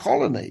Russian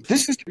colony.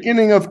 This is the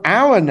beginning of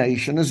our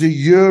nation as a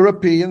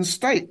European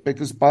state,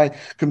 because by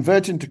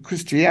converting to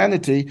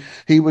Christianity,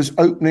 he was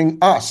opening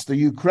us, the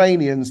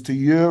Ukrainians, to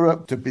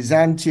Europe, to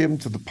Byzantium,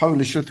 to the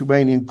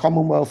Polish-Lithuanian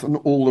Commonwealth, and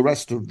all the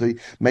rest of the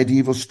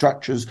medieval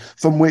structures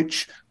from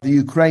which the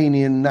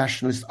Ukrainian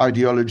nationalist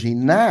ideology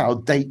now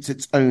dates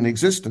its own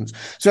existence.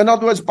 So in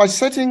other words, by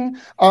setting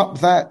up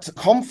that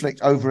conflict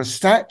over a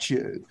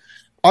statue,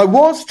 I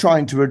was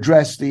trying to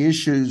address the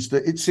issues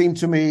that it seemed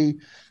to me,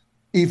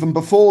 even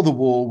before the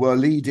war, were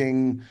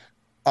leading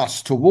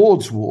us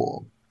towards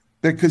war,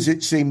 because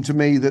it seemed to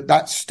me that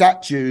that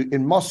statue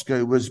in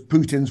Moscow was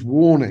Putin's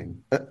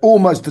warning,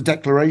 almost a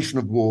declaration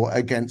of war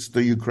against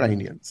the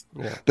Ukrainians.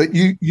 Yeah. That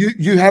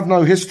you have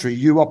no history,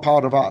 you are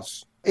part of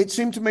us. It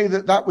seemed to me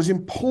that that was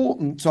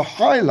important to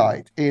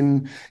highlight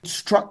in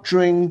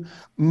structuring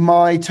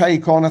my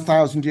take on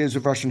 1,000 years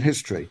of Russian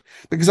history.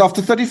 Because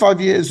after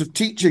 35 years of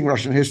teaching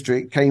Russian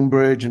history at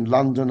Cambridge and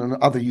London and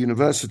other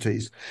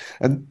universities,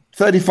 and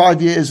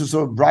 35 years of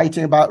sort of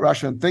writing about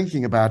Russia and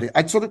thinking about it,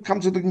 I'd sort of come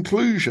to the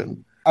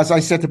conclusion, as I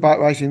set about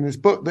writing this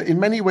book, that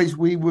in many ways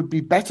we would be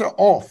better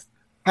off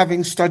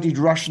having studied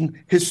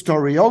Russian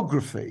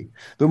historiography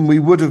than we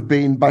would have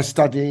been by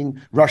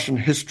studying Russian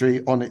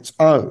history on its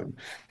own.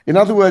 In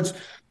other words,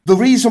 the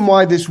reason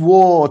why this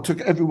war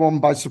took everyone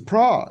by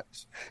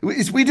surprise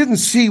is we didn't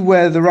see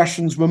where the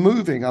Russians were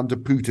moving under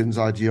Putin's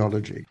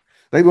ideology.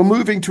 They were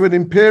moving to an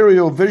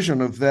imperial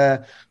vision of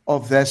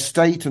their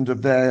state and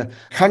of their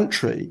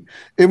country,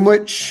 in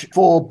which,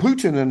 for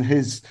Putin and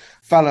his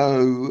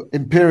fellow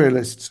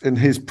imperialists in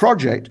his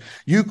project,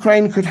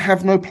 Ukraine could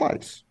have no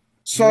place.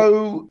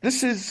 So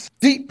this is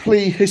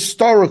deeply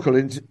historical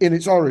in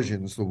its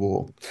origins, the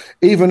war,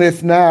 even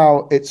if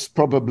now it's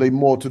probably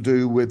more to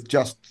do with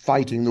just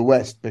fighting the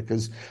West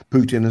because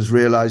Putin has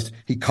realized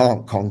he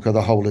can't conquer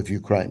the whole of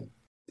Ukraine.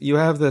 You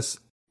have this,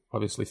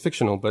 obviously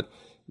fictional, but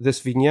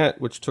this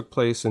vignette which took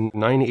place in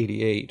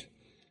 988,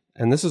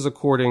 and this is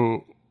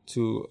according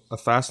to a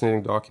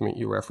fascinating document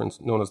you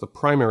referenced known as the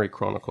Primary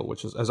Chronicle,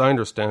 which is, as I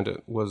understand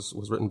it, was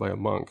written by a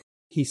monk.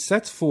 He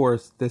sets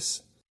forth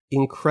this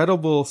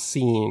incredible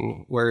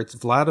scene where it's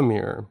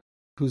Vladimir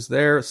who's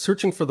there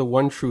searching for the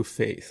one true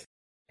faith.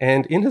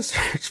 And in his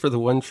search for the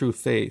one true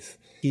faith,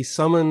 he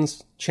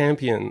summons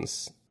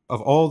champions of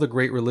all the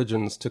great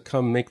religions to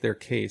come make their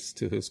case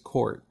to his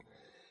court.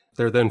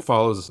 There then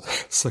follows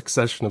a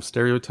succession of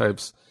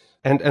stereotypes.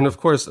 And of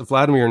course,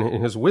 Vladimir,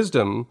 in his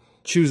wisdom,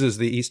 chooses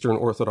the Eastern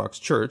Orthodox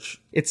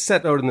Church. It's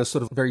set out in this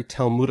sort of very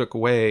Talmudic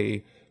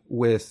way,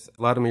 with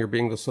Vladimir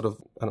being the sort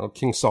of,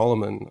 King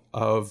Solomon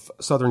of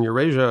Southern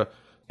Eurasia.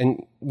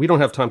 And we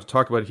don't have time to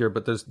talk about it here,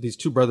 but there's these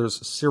two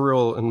brothers,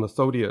 Cyril and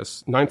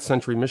Methodius, 9th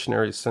century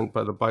missionaries sent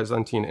by the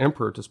Byzantine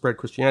emperor to spread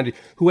Christianity,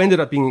 who ended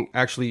up being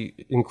actually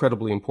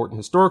incredibly important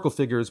historical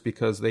figures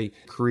because they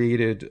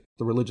created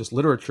the religious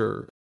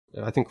literature,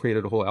 I think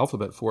created a whole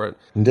alphabet for it.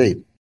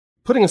 Indeed.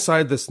 Putting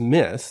aside this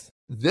myth,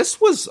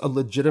 this was a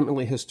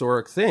legitimately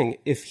historic thing.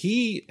 If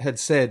he had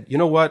said, you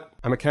know what,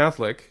 I'm a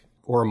Catholic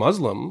or a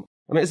Muslim,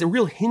 I mean, it's a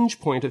real hinge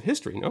point of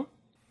history, no?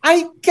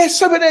 I guess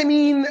so, but I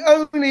mean,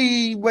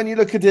 only when you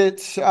look at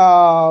it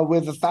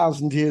with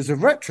 1,000 years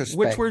of retrospect,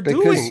 which we're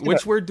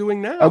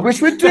doing now,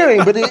 which we're doing.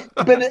 But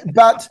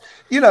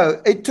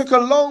it took a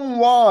long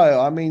while.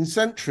 I mean,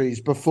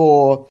 centuries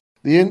before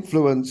the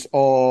influence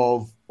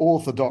of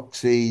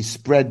orthodoxy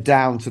spread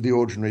down to the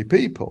ordinary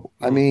people.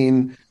 I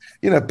mean,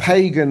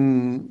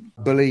 pagan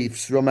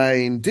beliefs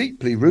remain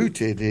deeply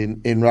rooted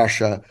in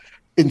Russia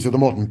into the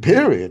modern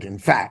period, in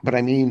fact. But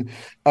I mean,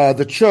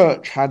 the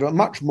church had a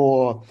much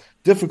more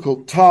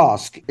difficult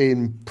task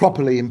in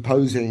properly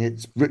imposing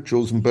its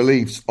rituals and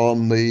beliefs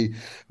on the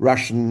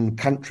Russian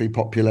country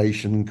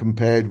population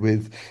compared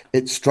with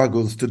its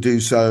struggles to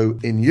do so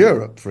in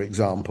Europe, for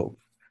example.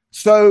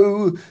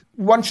 So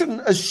one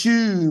shouldn't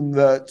assume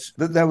that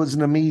there was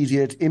an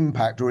immediate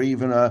impact or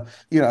even a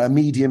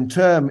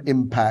medium-term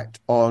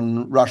impact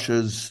on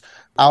Russia's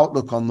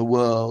outlook on the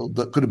world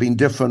that could have been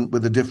different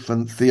with a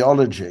different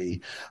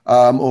theology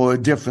or a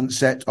different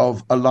set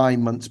of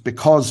alignments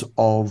because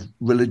of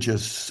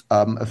religious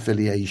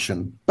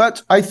affiliation.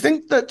 But I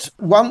think that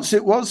once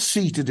it was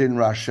seated in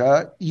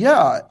Russia,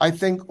 I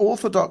think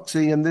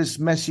orthodoxy and this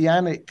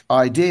messianic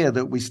idea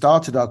that we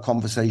started our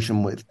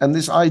conversation with, and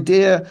this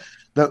idea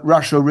that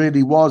Russia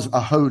really was a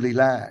holy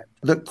land,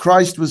 that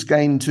Christ was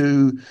going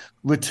to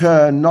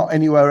return not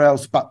anywhere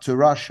else but to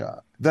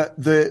Russia, that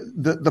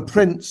the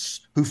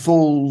prince who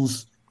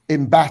falls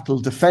in battle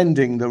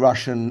defending the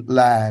Russian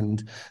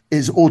land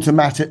is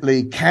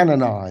automatically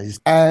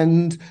canonized.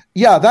 And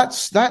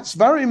that's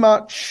very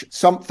much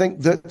something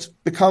that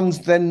becomes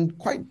then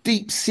quite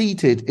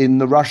deep-seated in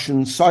the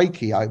Russian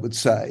psyche, I would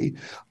say.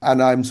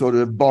 And I'm sort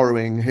of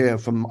borrowing here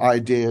from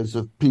ideas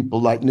of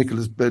people like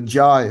Nicholas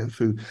Berdyaev,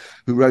 who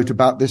wrote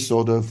about this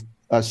sort of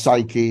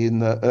psyche in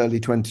the early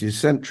 20th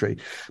century.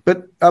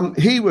 But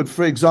he would,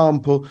 for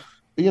example,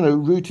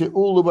 root it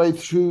all the way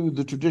through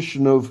the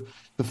tradition of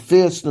the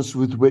fierceness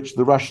with which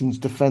the Russians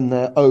defend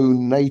their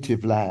own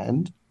native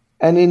land,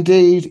 And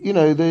indeed,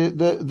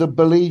 the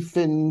belief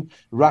in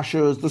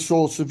Russia as the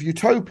source of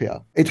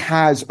utopia. It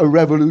has a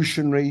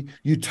revolutionary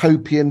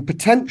utopian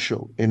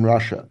potential in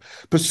Russia,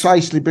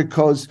 precisely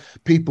because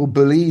people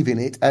believe in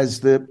it as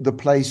the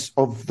place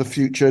of the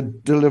future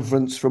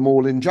deliverance from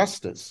all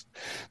injustice.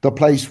 The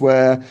place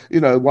where,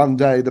 one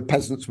day the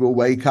peasants will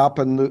wake up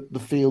and the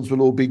fields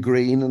will all be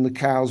green and the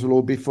cows will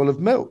all be full of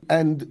milk.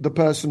 And the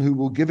person who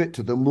will give it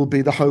to them will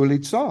be the Holy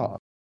Tsar,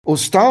 or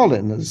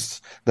Stalin,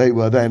 as they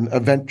were then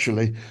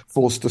eventually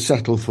forced to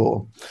settle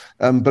for.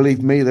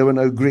 Believe me, there were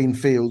no green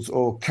fields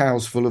or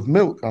cows full of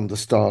milk under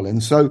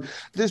Stalin. So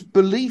this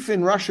belief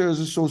in Russia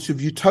as a source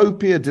of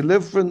utopia,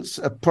 deliverance,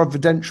 a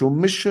providential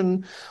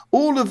mission,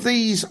 all of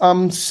these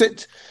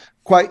sit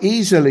quite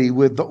easily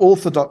with the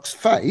Orthodox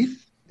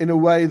faith in a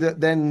way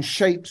that then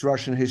shapes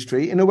Russian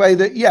history, in a way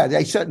that,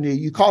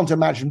 you can't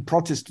imagine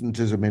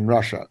Protestantism in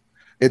Russia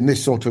in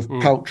this sort of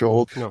culture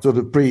or sort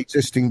of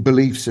pre-existing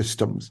belief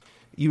systems.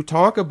 You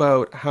talk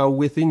about how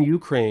within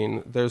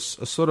Ukraine there's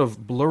a sort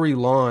of blurry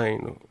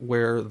line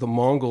where the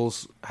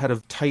Mongols had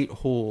a tight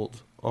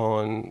hold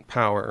on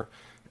power,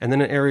 and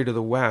then an area to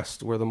the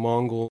west where the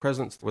Mongol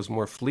presence was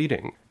more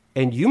fleeting.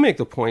 And you make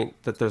the point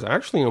that there's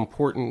actually an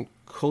important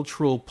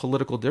cultural,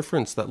 political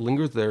difference that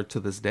lingers there to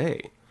this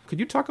day. Could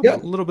you talk a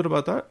little bit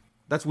about that?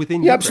 That's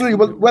within Ukraine. Absolutely.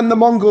 Well, when the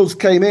Mongols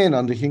came in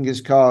under Genghis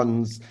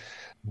Khan's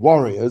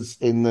warriors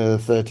in the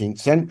 13th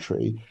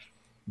century,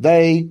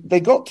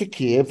 They got to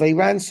Kiev. They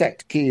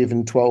ransacked Kiev in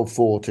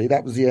 1240.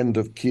 That was the end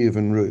of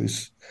Kievan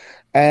Rus.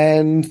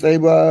 And they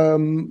were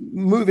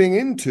moving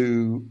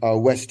into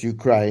West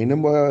Ukraine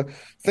and were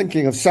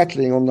thinking of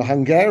settling on the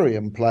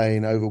Hungarian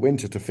plain over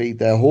winter to feed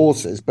their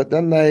horses. But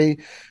then they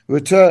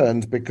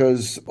returned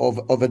because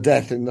of a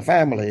death in the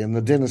family, and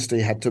the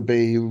dynasty had to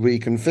be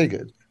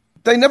reconfigured.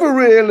 They never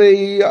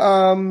really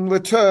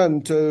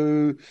returned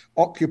to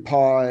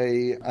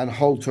occupy and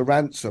hold to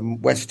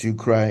ransom West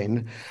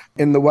Ukraine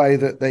in the way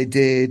that they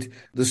did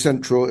the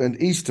central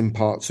and eastern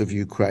parts of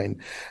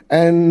Ukraine.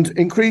 And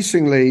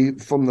increasingly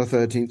from the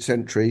 13th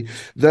century,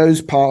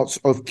 those parts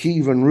of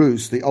Kievan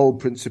Rus, the old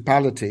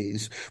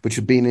principalities, which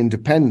had been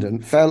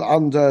independent, fell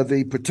under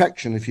the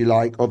protection, if you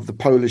like, of the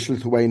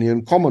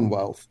Polish-Lithuanian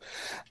Commonwealth.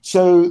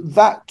 So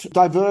that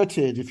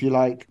diverted, if you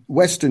like,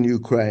 Western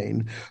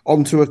Ukraine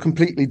onto a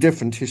completely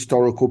different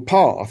historical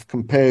path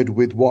compared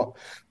with what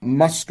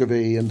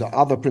Muscovy and the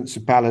other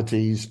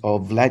principalities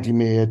of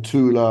Vladimir,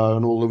 Tula,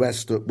 and all the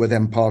rest that were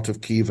then part of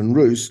Kievan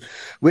Rus,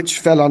 which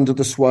fell under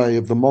the sway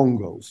of the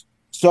Mongols.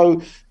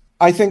 So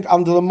I think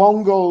under the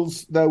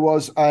Mongols, there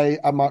was a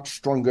much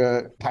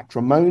stronger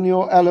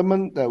patrimonial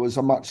element. There was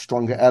a much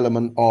stronger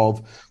element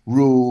of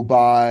rule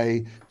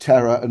by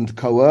terror and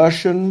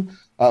coercion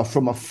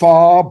from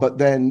afar, but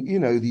then,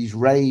 these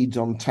raids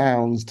on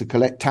towns to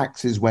collect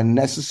taxes when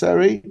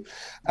necessary.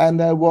 And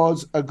there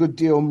was a good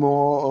deal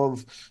more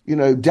of,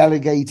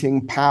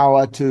 delegating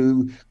power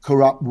to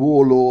corrupt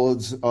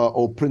warlords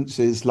or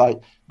princes like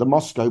the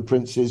Moscow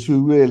princes,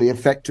 who really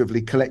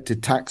effectively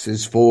collected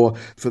taxes for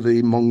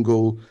the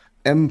Mongol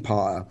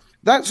Empire.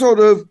 That sort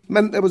of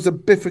meant there was a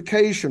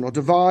bifurcation or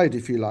divide,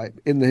 if you like,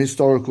 in the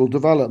historical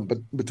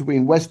development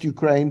between West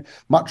Ukraine,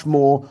 much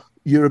more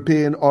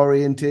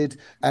European-oriented,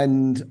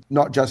 and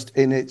not just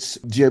in its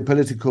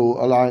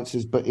geopolitical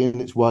alliances, but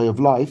in its way of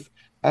life,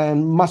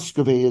 and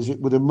Muscovy as it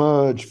would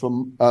emerge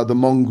from the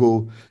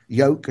Mongol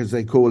yoke, as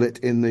they call it,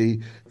 in the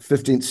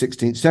 15th,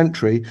 16th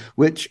century,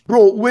 which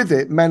brought with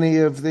it many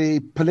of the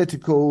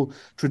political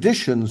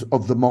traditions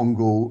of the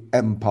Mongol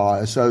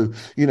Empire. So,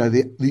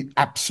 the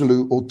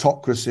absolute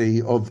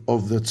autocracy of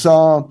the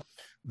Tsar,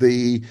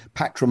 the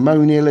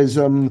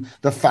patrimonialism,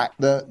 the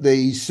fact that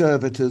the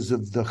servitors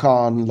of the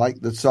Khan, like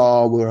the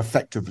Tsar, were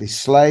effectively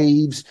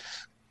slaves.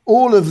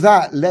 All of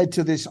that led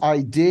to this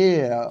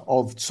idea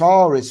of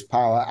Tsarist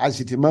power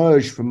as it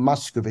emerged from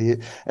Muscovy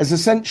as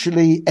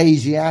essentially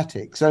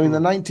Asiatic. So in the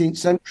 19th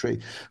century,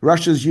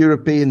 Russia's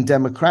European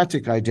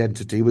democratic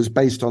identity was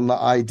based on the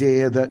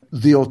idea that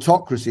the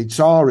autocracy,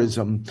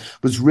 Tsarism,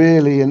 was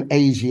really an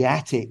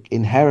Asiatic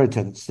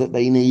inheritance that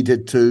they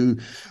needed to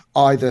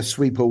either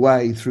sweep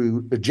away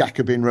through a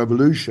Jacobin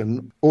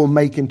revolution or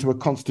make into a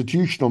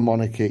constitutional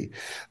monarchy.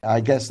 I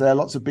guess there are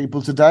lots of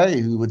people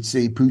today who would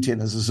see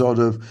Putin as a sort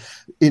of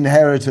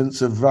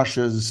inheritance of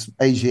Russia's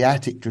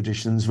Asiatic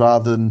traditions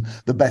rather than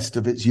the best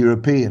of its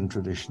European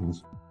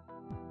traditions.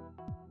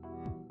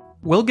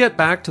 We'll get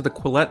back to the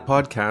Quillette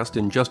podcast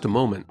in just a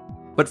moment.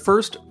 But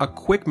first, a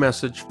quick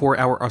message for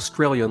our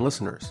Australian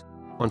listeners.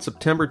 On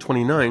September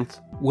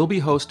 29th, we'll be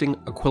hosting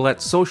a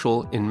Quillette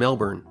Social in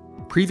Melbourne.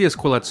 Previous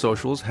Quillette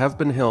Socials have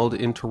been held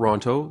in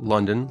Toronto,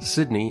 London,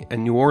 Sydney,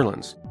 and New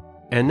Orleans.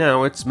 And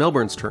now it's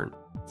Melbourne's turn.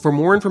 For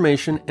more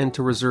information and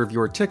to reserve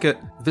your ticket,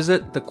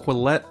 visit the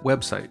Quillette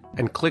website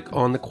and click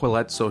on the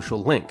Quillette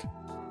Social link.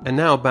 And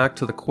now back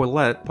to the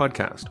Quillette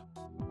podcast.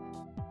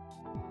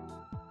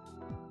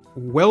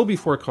 Well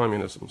before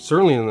communism,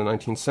 certainly in the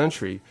 19th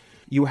century,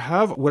 you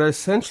have what are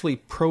essentially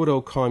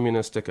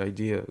proto-communistic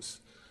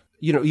ideas.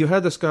 You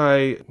had this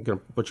guy, I'm going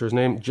to butcher his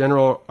name,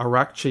 General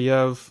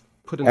Arakcheyev,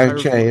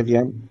 Arakcheyev,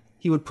 yeah.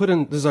 he would put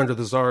in, this is under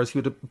the Tsars, he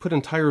would put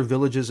entire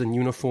villages in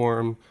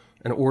uniform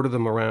and order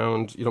them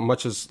around,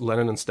 much as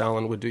Lenin and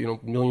Stalin would do.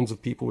 Millions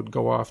of people would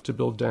go off to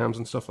build dams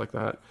and stuff like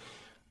that.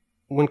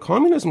 When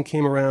communism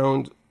came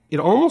around, it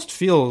almost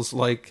feels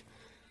like,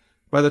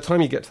 by the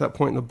time you get to that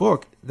point in the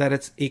book, that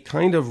it's a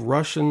kind of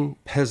Russian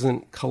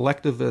peasant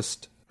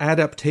collectivist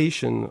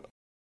adaptation.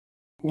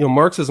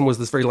 Marxism was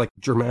this very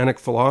Germanic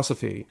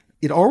philosophy.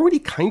 It already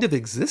kind of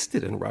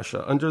existed in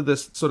Russia under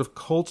this sort of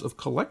cult of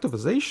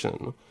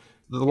collectivization.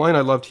 The line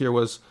I loved here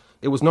was,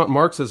 it was not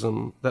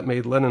Marxism that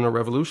made Lenin a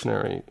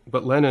revolutionary,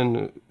 but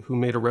Lenin who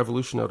made a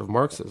revolution out of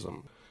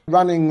Marxism.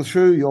 Running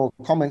through your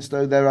comments,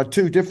 though, there are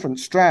two different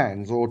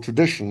strands or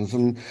traditions,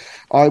 and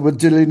I would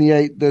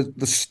delineate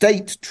the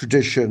state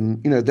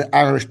tradition, the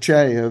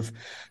arché of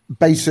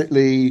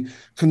basically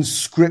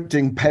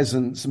conscripting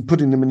peasants and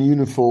putting them in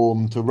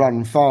uniform to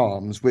run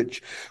farms,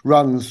 which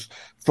runs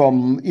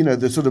from,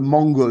 the sort of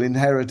Mongol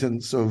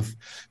inheritance of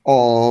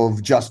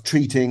just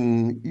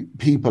treating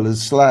people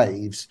as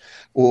slaves,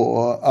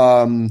 or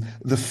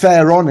the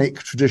pharaonic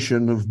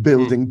tradition of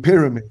building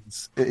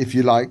pyramids, if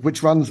you like,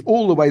 which runs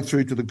all the way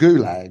through to the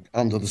Gulag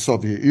under the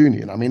Soviet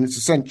Union. I mean, it's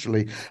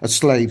essentially a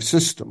slave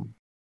system,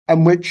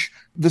 and which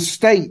the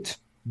state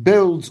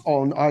builds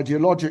on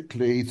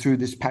ideologically through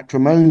this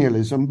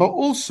patrimonialism, but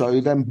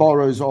also then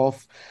borrows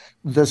off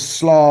the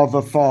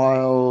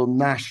Slavophile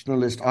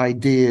nationalist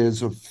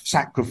ideas of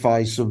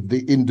sacrifice of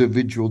the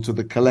individual to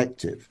the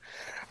collective.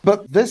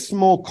 But this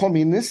more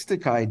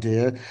communistic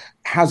idea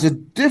has a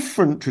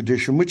different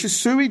tradition, which is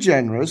sui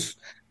generis,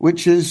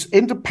 which is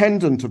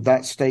independent of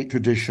that state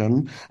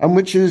tradition, and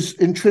which is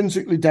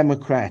intrinsically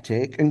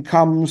democratic and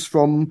comes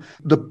from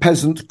the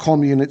peasant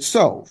commune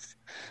itself.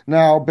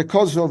 Now,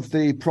 because of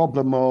the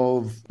problem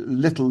of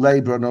little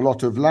labor and a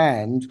lot of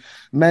land,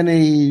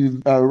 many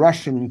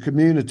Russian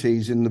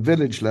communities in the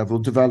village level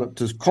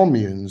developed as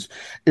communes,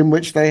 in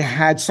which they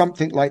had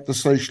something like the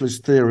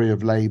socialist theory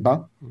of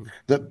labor,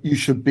 that you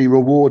should be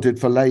rewarded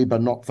for labor,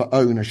 not for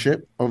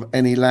ownership of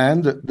any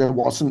land, that there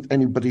wasn't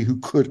anybody who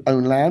could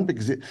own land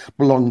because it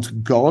belonged to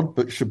God,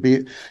 but should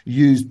be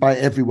used by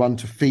everyone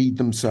to feed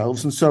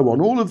themselves, and so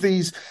on. All of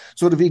these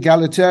sort of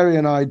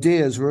egalitarian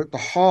ideas were at the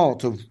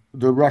heart of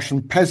the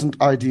Russian peasant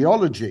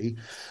ideology,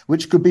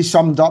 which could be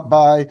summed up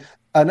by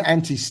an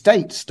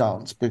anti-state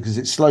stance, because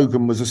its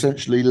slogan was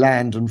essentially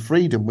land and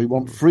freedom. We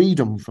want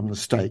freedom from the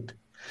state.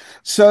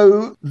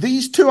 So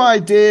these two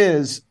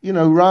ideas,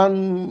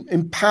 run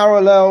in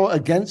parallel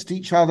against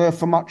each other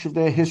for much of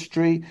their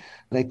history.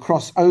 They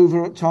cross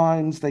over at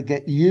times. They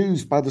get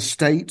used by the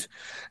state.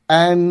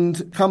 And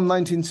come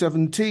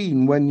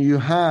 1917, when you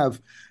have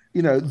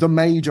the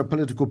major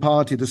political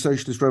party, the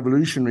Socialist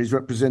Revolutionaries,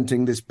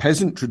 representing this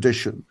peasant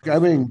tradition,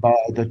 going by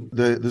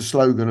the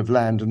slogan of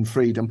land and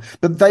freedom,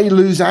 but they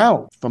lose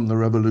out from the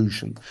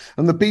revolution.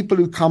 And the people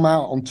who come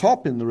out on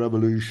top in the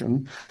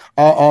revolution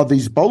are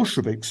these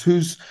Bolsheviks,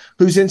 whose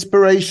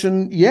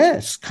inspiration,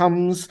 yes,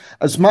 comes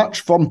as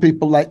much from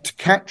people like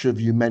Tkachev,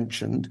 you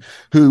mentioned,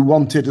 who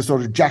wanted a sort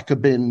of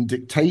Jacobin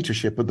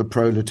dictatorship of the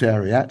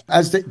proletariat,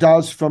 as it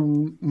does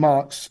from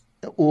Marx,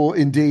 or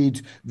indeed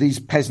these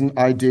peasant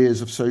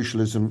ideas of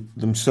socialism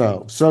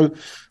themselves. So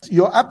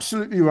you're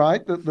absolutely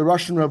right that the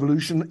Russian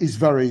Revolution is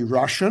very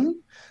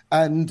Russian,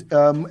 and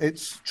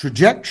its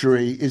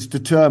trajectory is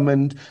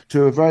determined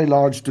to a very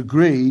large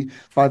degree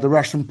by the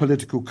Russian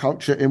political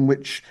culture in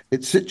which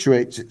it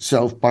situates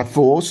itself by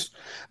force,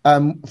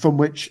 from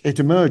which it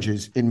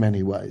emerges in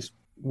many ways.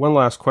 One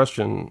last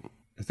question.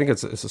 I think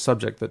it's a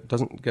subject that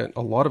doesn't get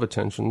a lot of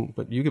attention,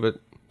 but you give it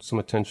some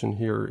attention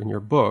here in your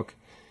book.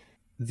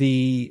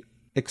 The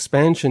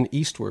expansion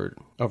eastward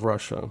of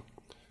Russia.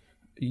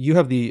 You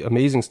have the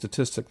amazing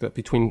statistic that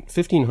between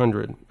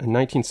 1500 and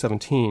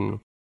 1917,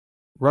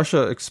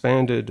 Russia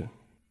expanded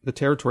the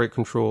territory it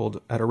controlled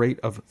at a rate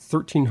of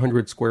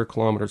 1,300 square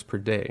kilometers per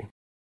day.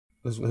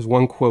 There's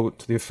one quote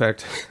to the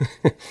effect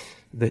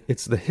that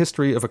it's the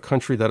history of a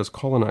country that is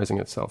colonizing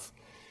itself.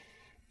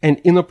 And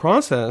in the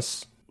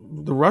process,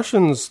 the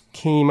Russians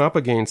came up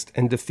against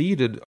and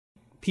defeated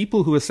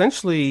people who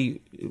essentially,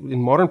 in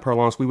modern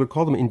parlance, we would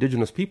call them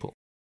indigenous people.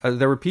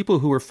 There were people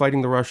who were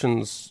fighting the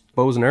Russians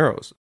bows and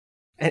arrows.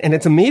 And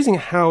it's amazing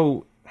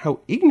how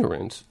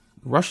ignorant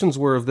Russians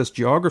were of this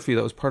geography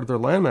that was part of their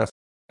landmass.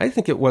 I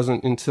think it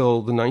wasn't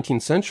until the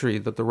 19th century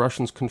that the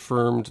Russians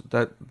confirmed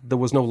that there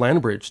was no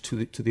land bridge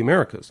to the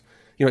Americas.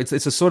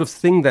 It's a sort of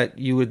thing that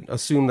you would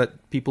assume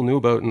that people knew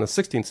about in the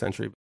 16th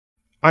century.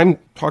 I'm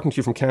talking to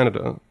you from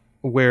Canada,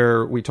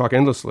 where we talk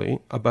endlessly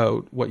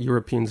about what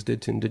Europeans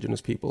did to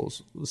indigenous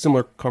peoples.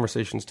 Similar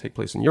conversations take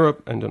place in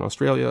Europe and in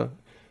Australia,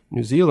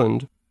 New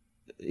Zealand.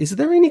 Is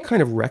there any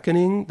kind of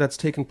reckoning that's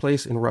taken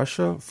place in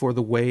Russia for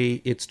the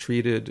way it's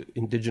treated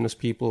indigenous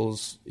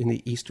peoples in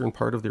the eastern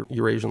part of the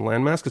Eurasian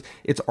landmass? Because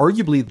it's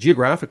arguably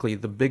geographically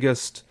the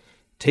biggest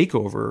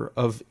takeover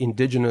of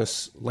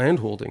indigenous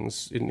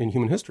landholdings in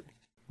human history.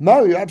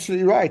 No, you're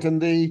absolutely right.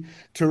 And the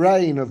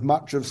terrain of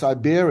much of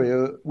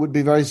Siberia would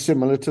be very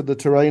similar to the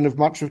terrain of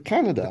much of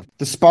Canada.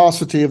 The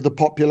sparsity of the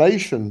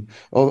population,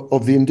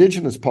 of the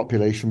indigenous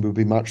population, would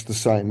be much the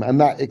same. And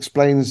that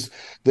explains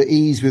the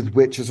ease with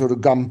which a sort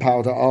of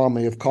gunpowder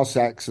army of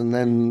Cossacks and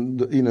then,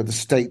 the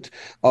state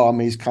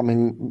armies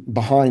coming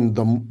behind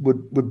them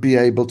would be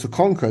able to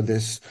conquer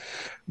this.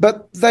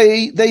 But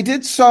they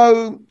did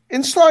so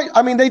in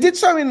slightly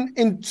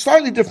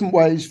different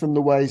ways from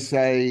the way,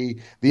 say,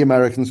 the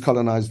Americans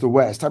colonized the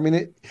West. I mean,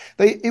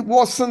 it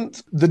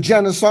wasn't, the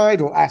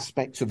genocidal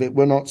aspects of it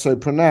were not so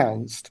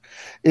pronounced,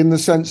 in the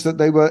sense that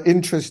they were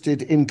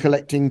interested in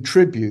collecting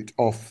tribute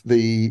off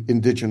the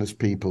indigenous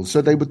people.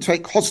 So they would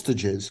take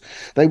hostages,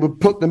 they would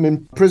put them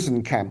in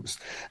prison camps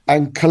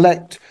and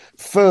collect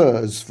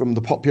furs from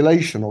the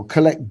population, or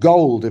collect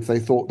gold if they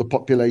thought the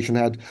population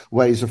had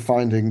ways of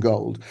finding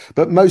gold,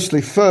 but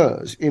mostly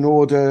furs, in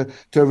order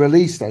to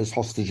release those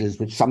hostages,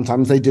 which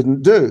sometimes they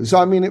didn't do. So,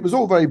 I mean, it was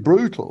all very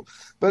brutal.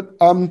 But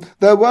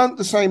there weren't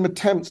the same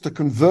attempts to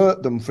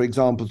convert them, for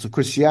example, to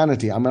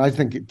Christianity. I mean, I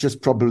think it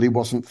just probably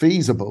wasn't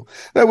feasible.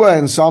 There were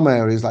in some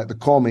areas, like the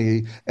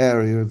Komi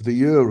area of the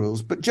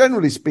Urals. But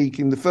generally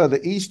speaking, the further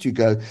east you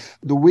go,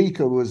 the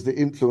weaker was the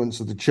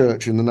influence of the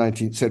church in the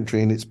 19th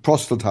century in its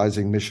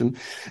proselytizing mission.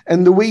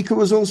 And the weaker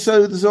was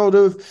also the sort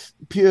of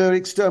pure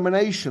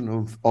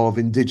extermination of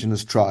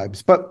indigenous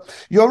tribes. But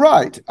you're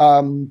right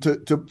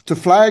to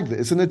flag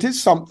this. And it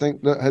is something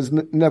that has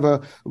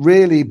never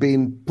really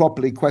been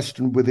properly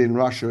questioned within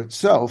Russia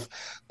itself,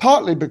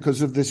 partly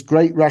because of this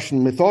great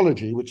Russian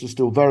mythology, which is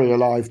still very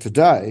alive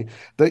today,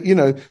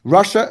 that,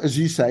 Russia, as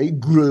you say,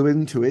 grew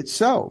into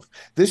itself.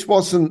 This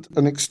wasn't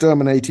an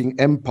exterminating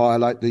empire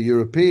like the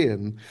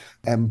European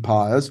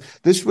empires.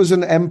 This was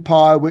an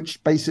empire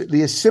which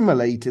basically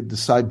assimilated the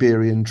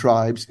Siberian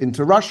tribes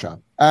into Russia.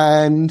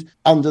 And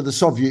under the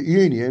Soviet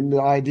Union,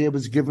 the idea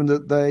was given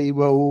that they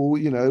were all,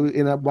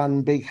 in a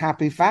one big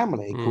happy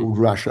family called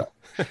Russia.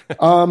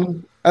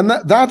 And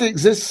that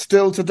exists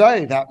still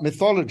today, that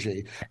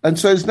mythology. And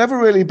so it's never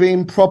really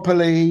been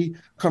properly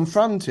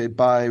confronted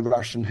by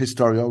Russian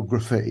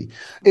historiography.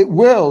 It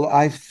will,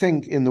 I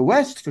think, in the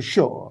West for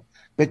sure,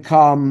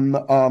 become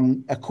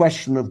a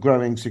question of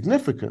growing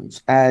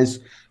significance as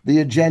the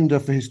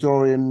agenda for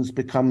historians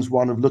becomes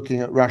one of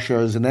looking at Russia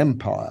as an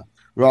empire,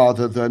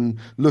 rather than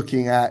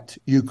looking at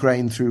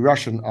Ukraine through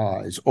Russian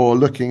eyes or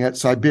looking at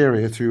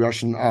Siberia through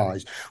Russian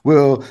eyes.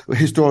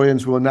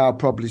 Historians will now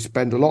probably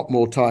spend a lot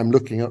more time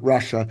looking at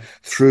Russia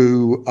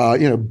through,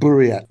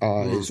 Buryat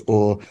eyes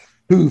or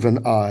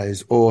Hooven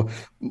eyes or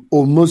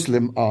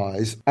Muslim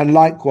eyes. And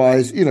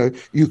likewise,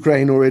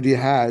 Ukraine already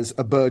has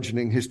a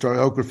burgeoning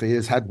historiography,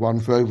 has had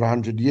one for over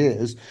 100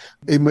 years,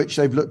 in which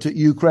they've looked at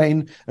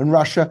Ukraine and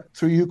Russia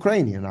through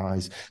Ukrainian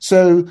eyes.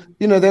 So,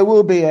 there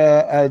will be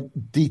a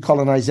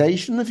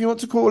decolonization, if you want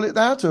to call it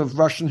that, of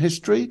Russian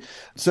history,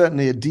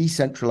 certainly a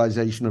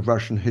decentralization of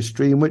Russian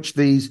history, in which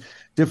these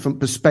different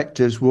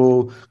perspectives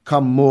will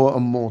come more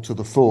and more to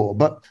the fore.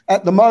 But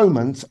at the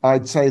moment,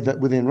 I'd say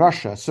that within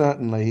Russia,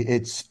 certainly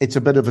it's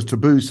a bit of a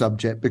taboo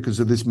subject because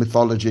of this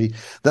mythology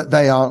that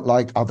they aren't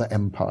like other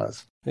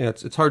empires. Yeah,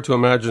 it's hard to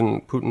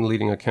imagine Putin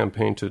leading a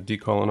campaign to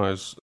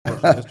decolonize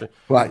Russian history.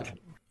 Right.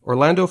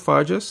 Orlando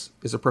Fages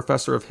is a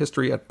professor of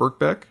history at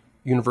Birkbeck,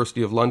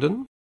 University of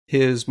London.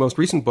 His most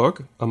recent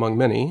book, among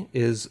many,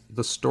 is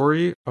The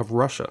Story of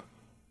Russia.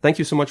 Thank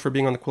you so much for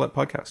being on the Quillette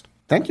podcast.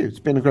 Thank you. It's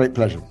been a great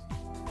pleasure.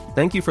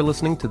 Thank you for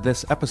listening to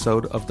this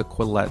episode of the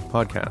Quillette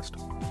podcast.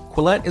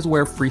 Quillette is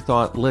where free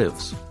thought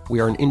lives. We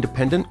are an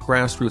independent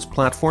grassroots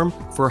platform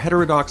for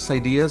heterodox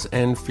ideas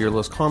and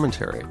fearless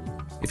commentary.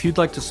 If you'd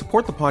like to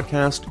support the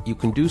podcast, you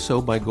can do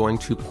so by going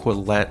to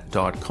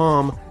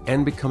Quillette.com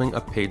and becoming a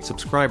paid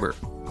subscriber.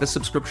 This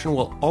subscription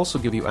will also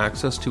give you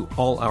access to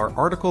all our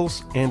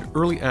articles and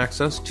early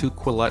access to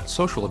Quillette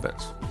social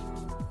events.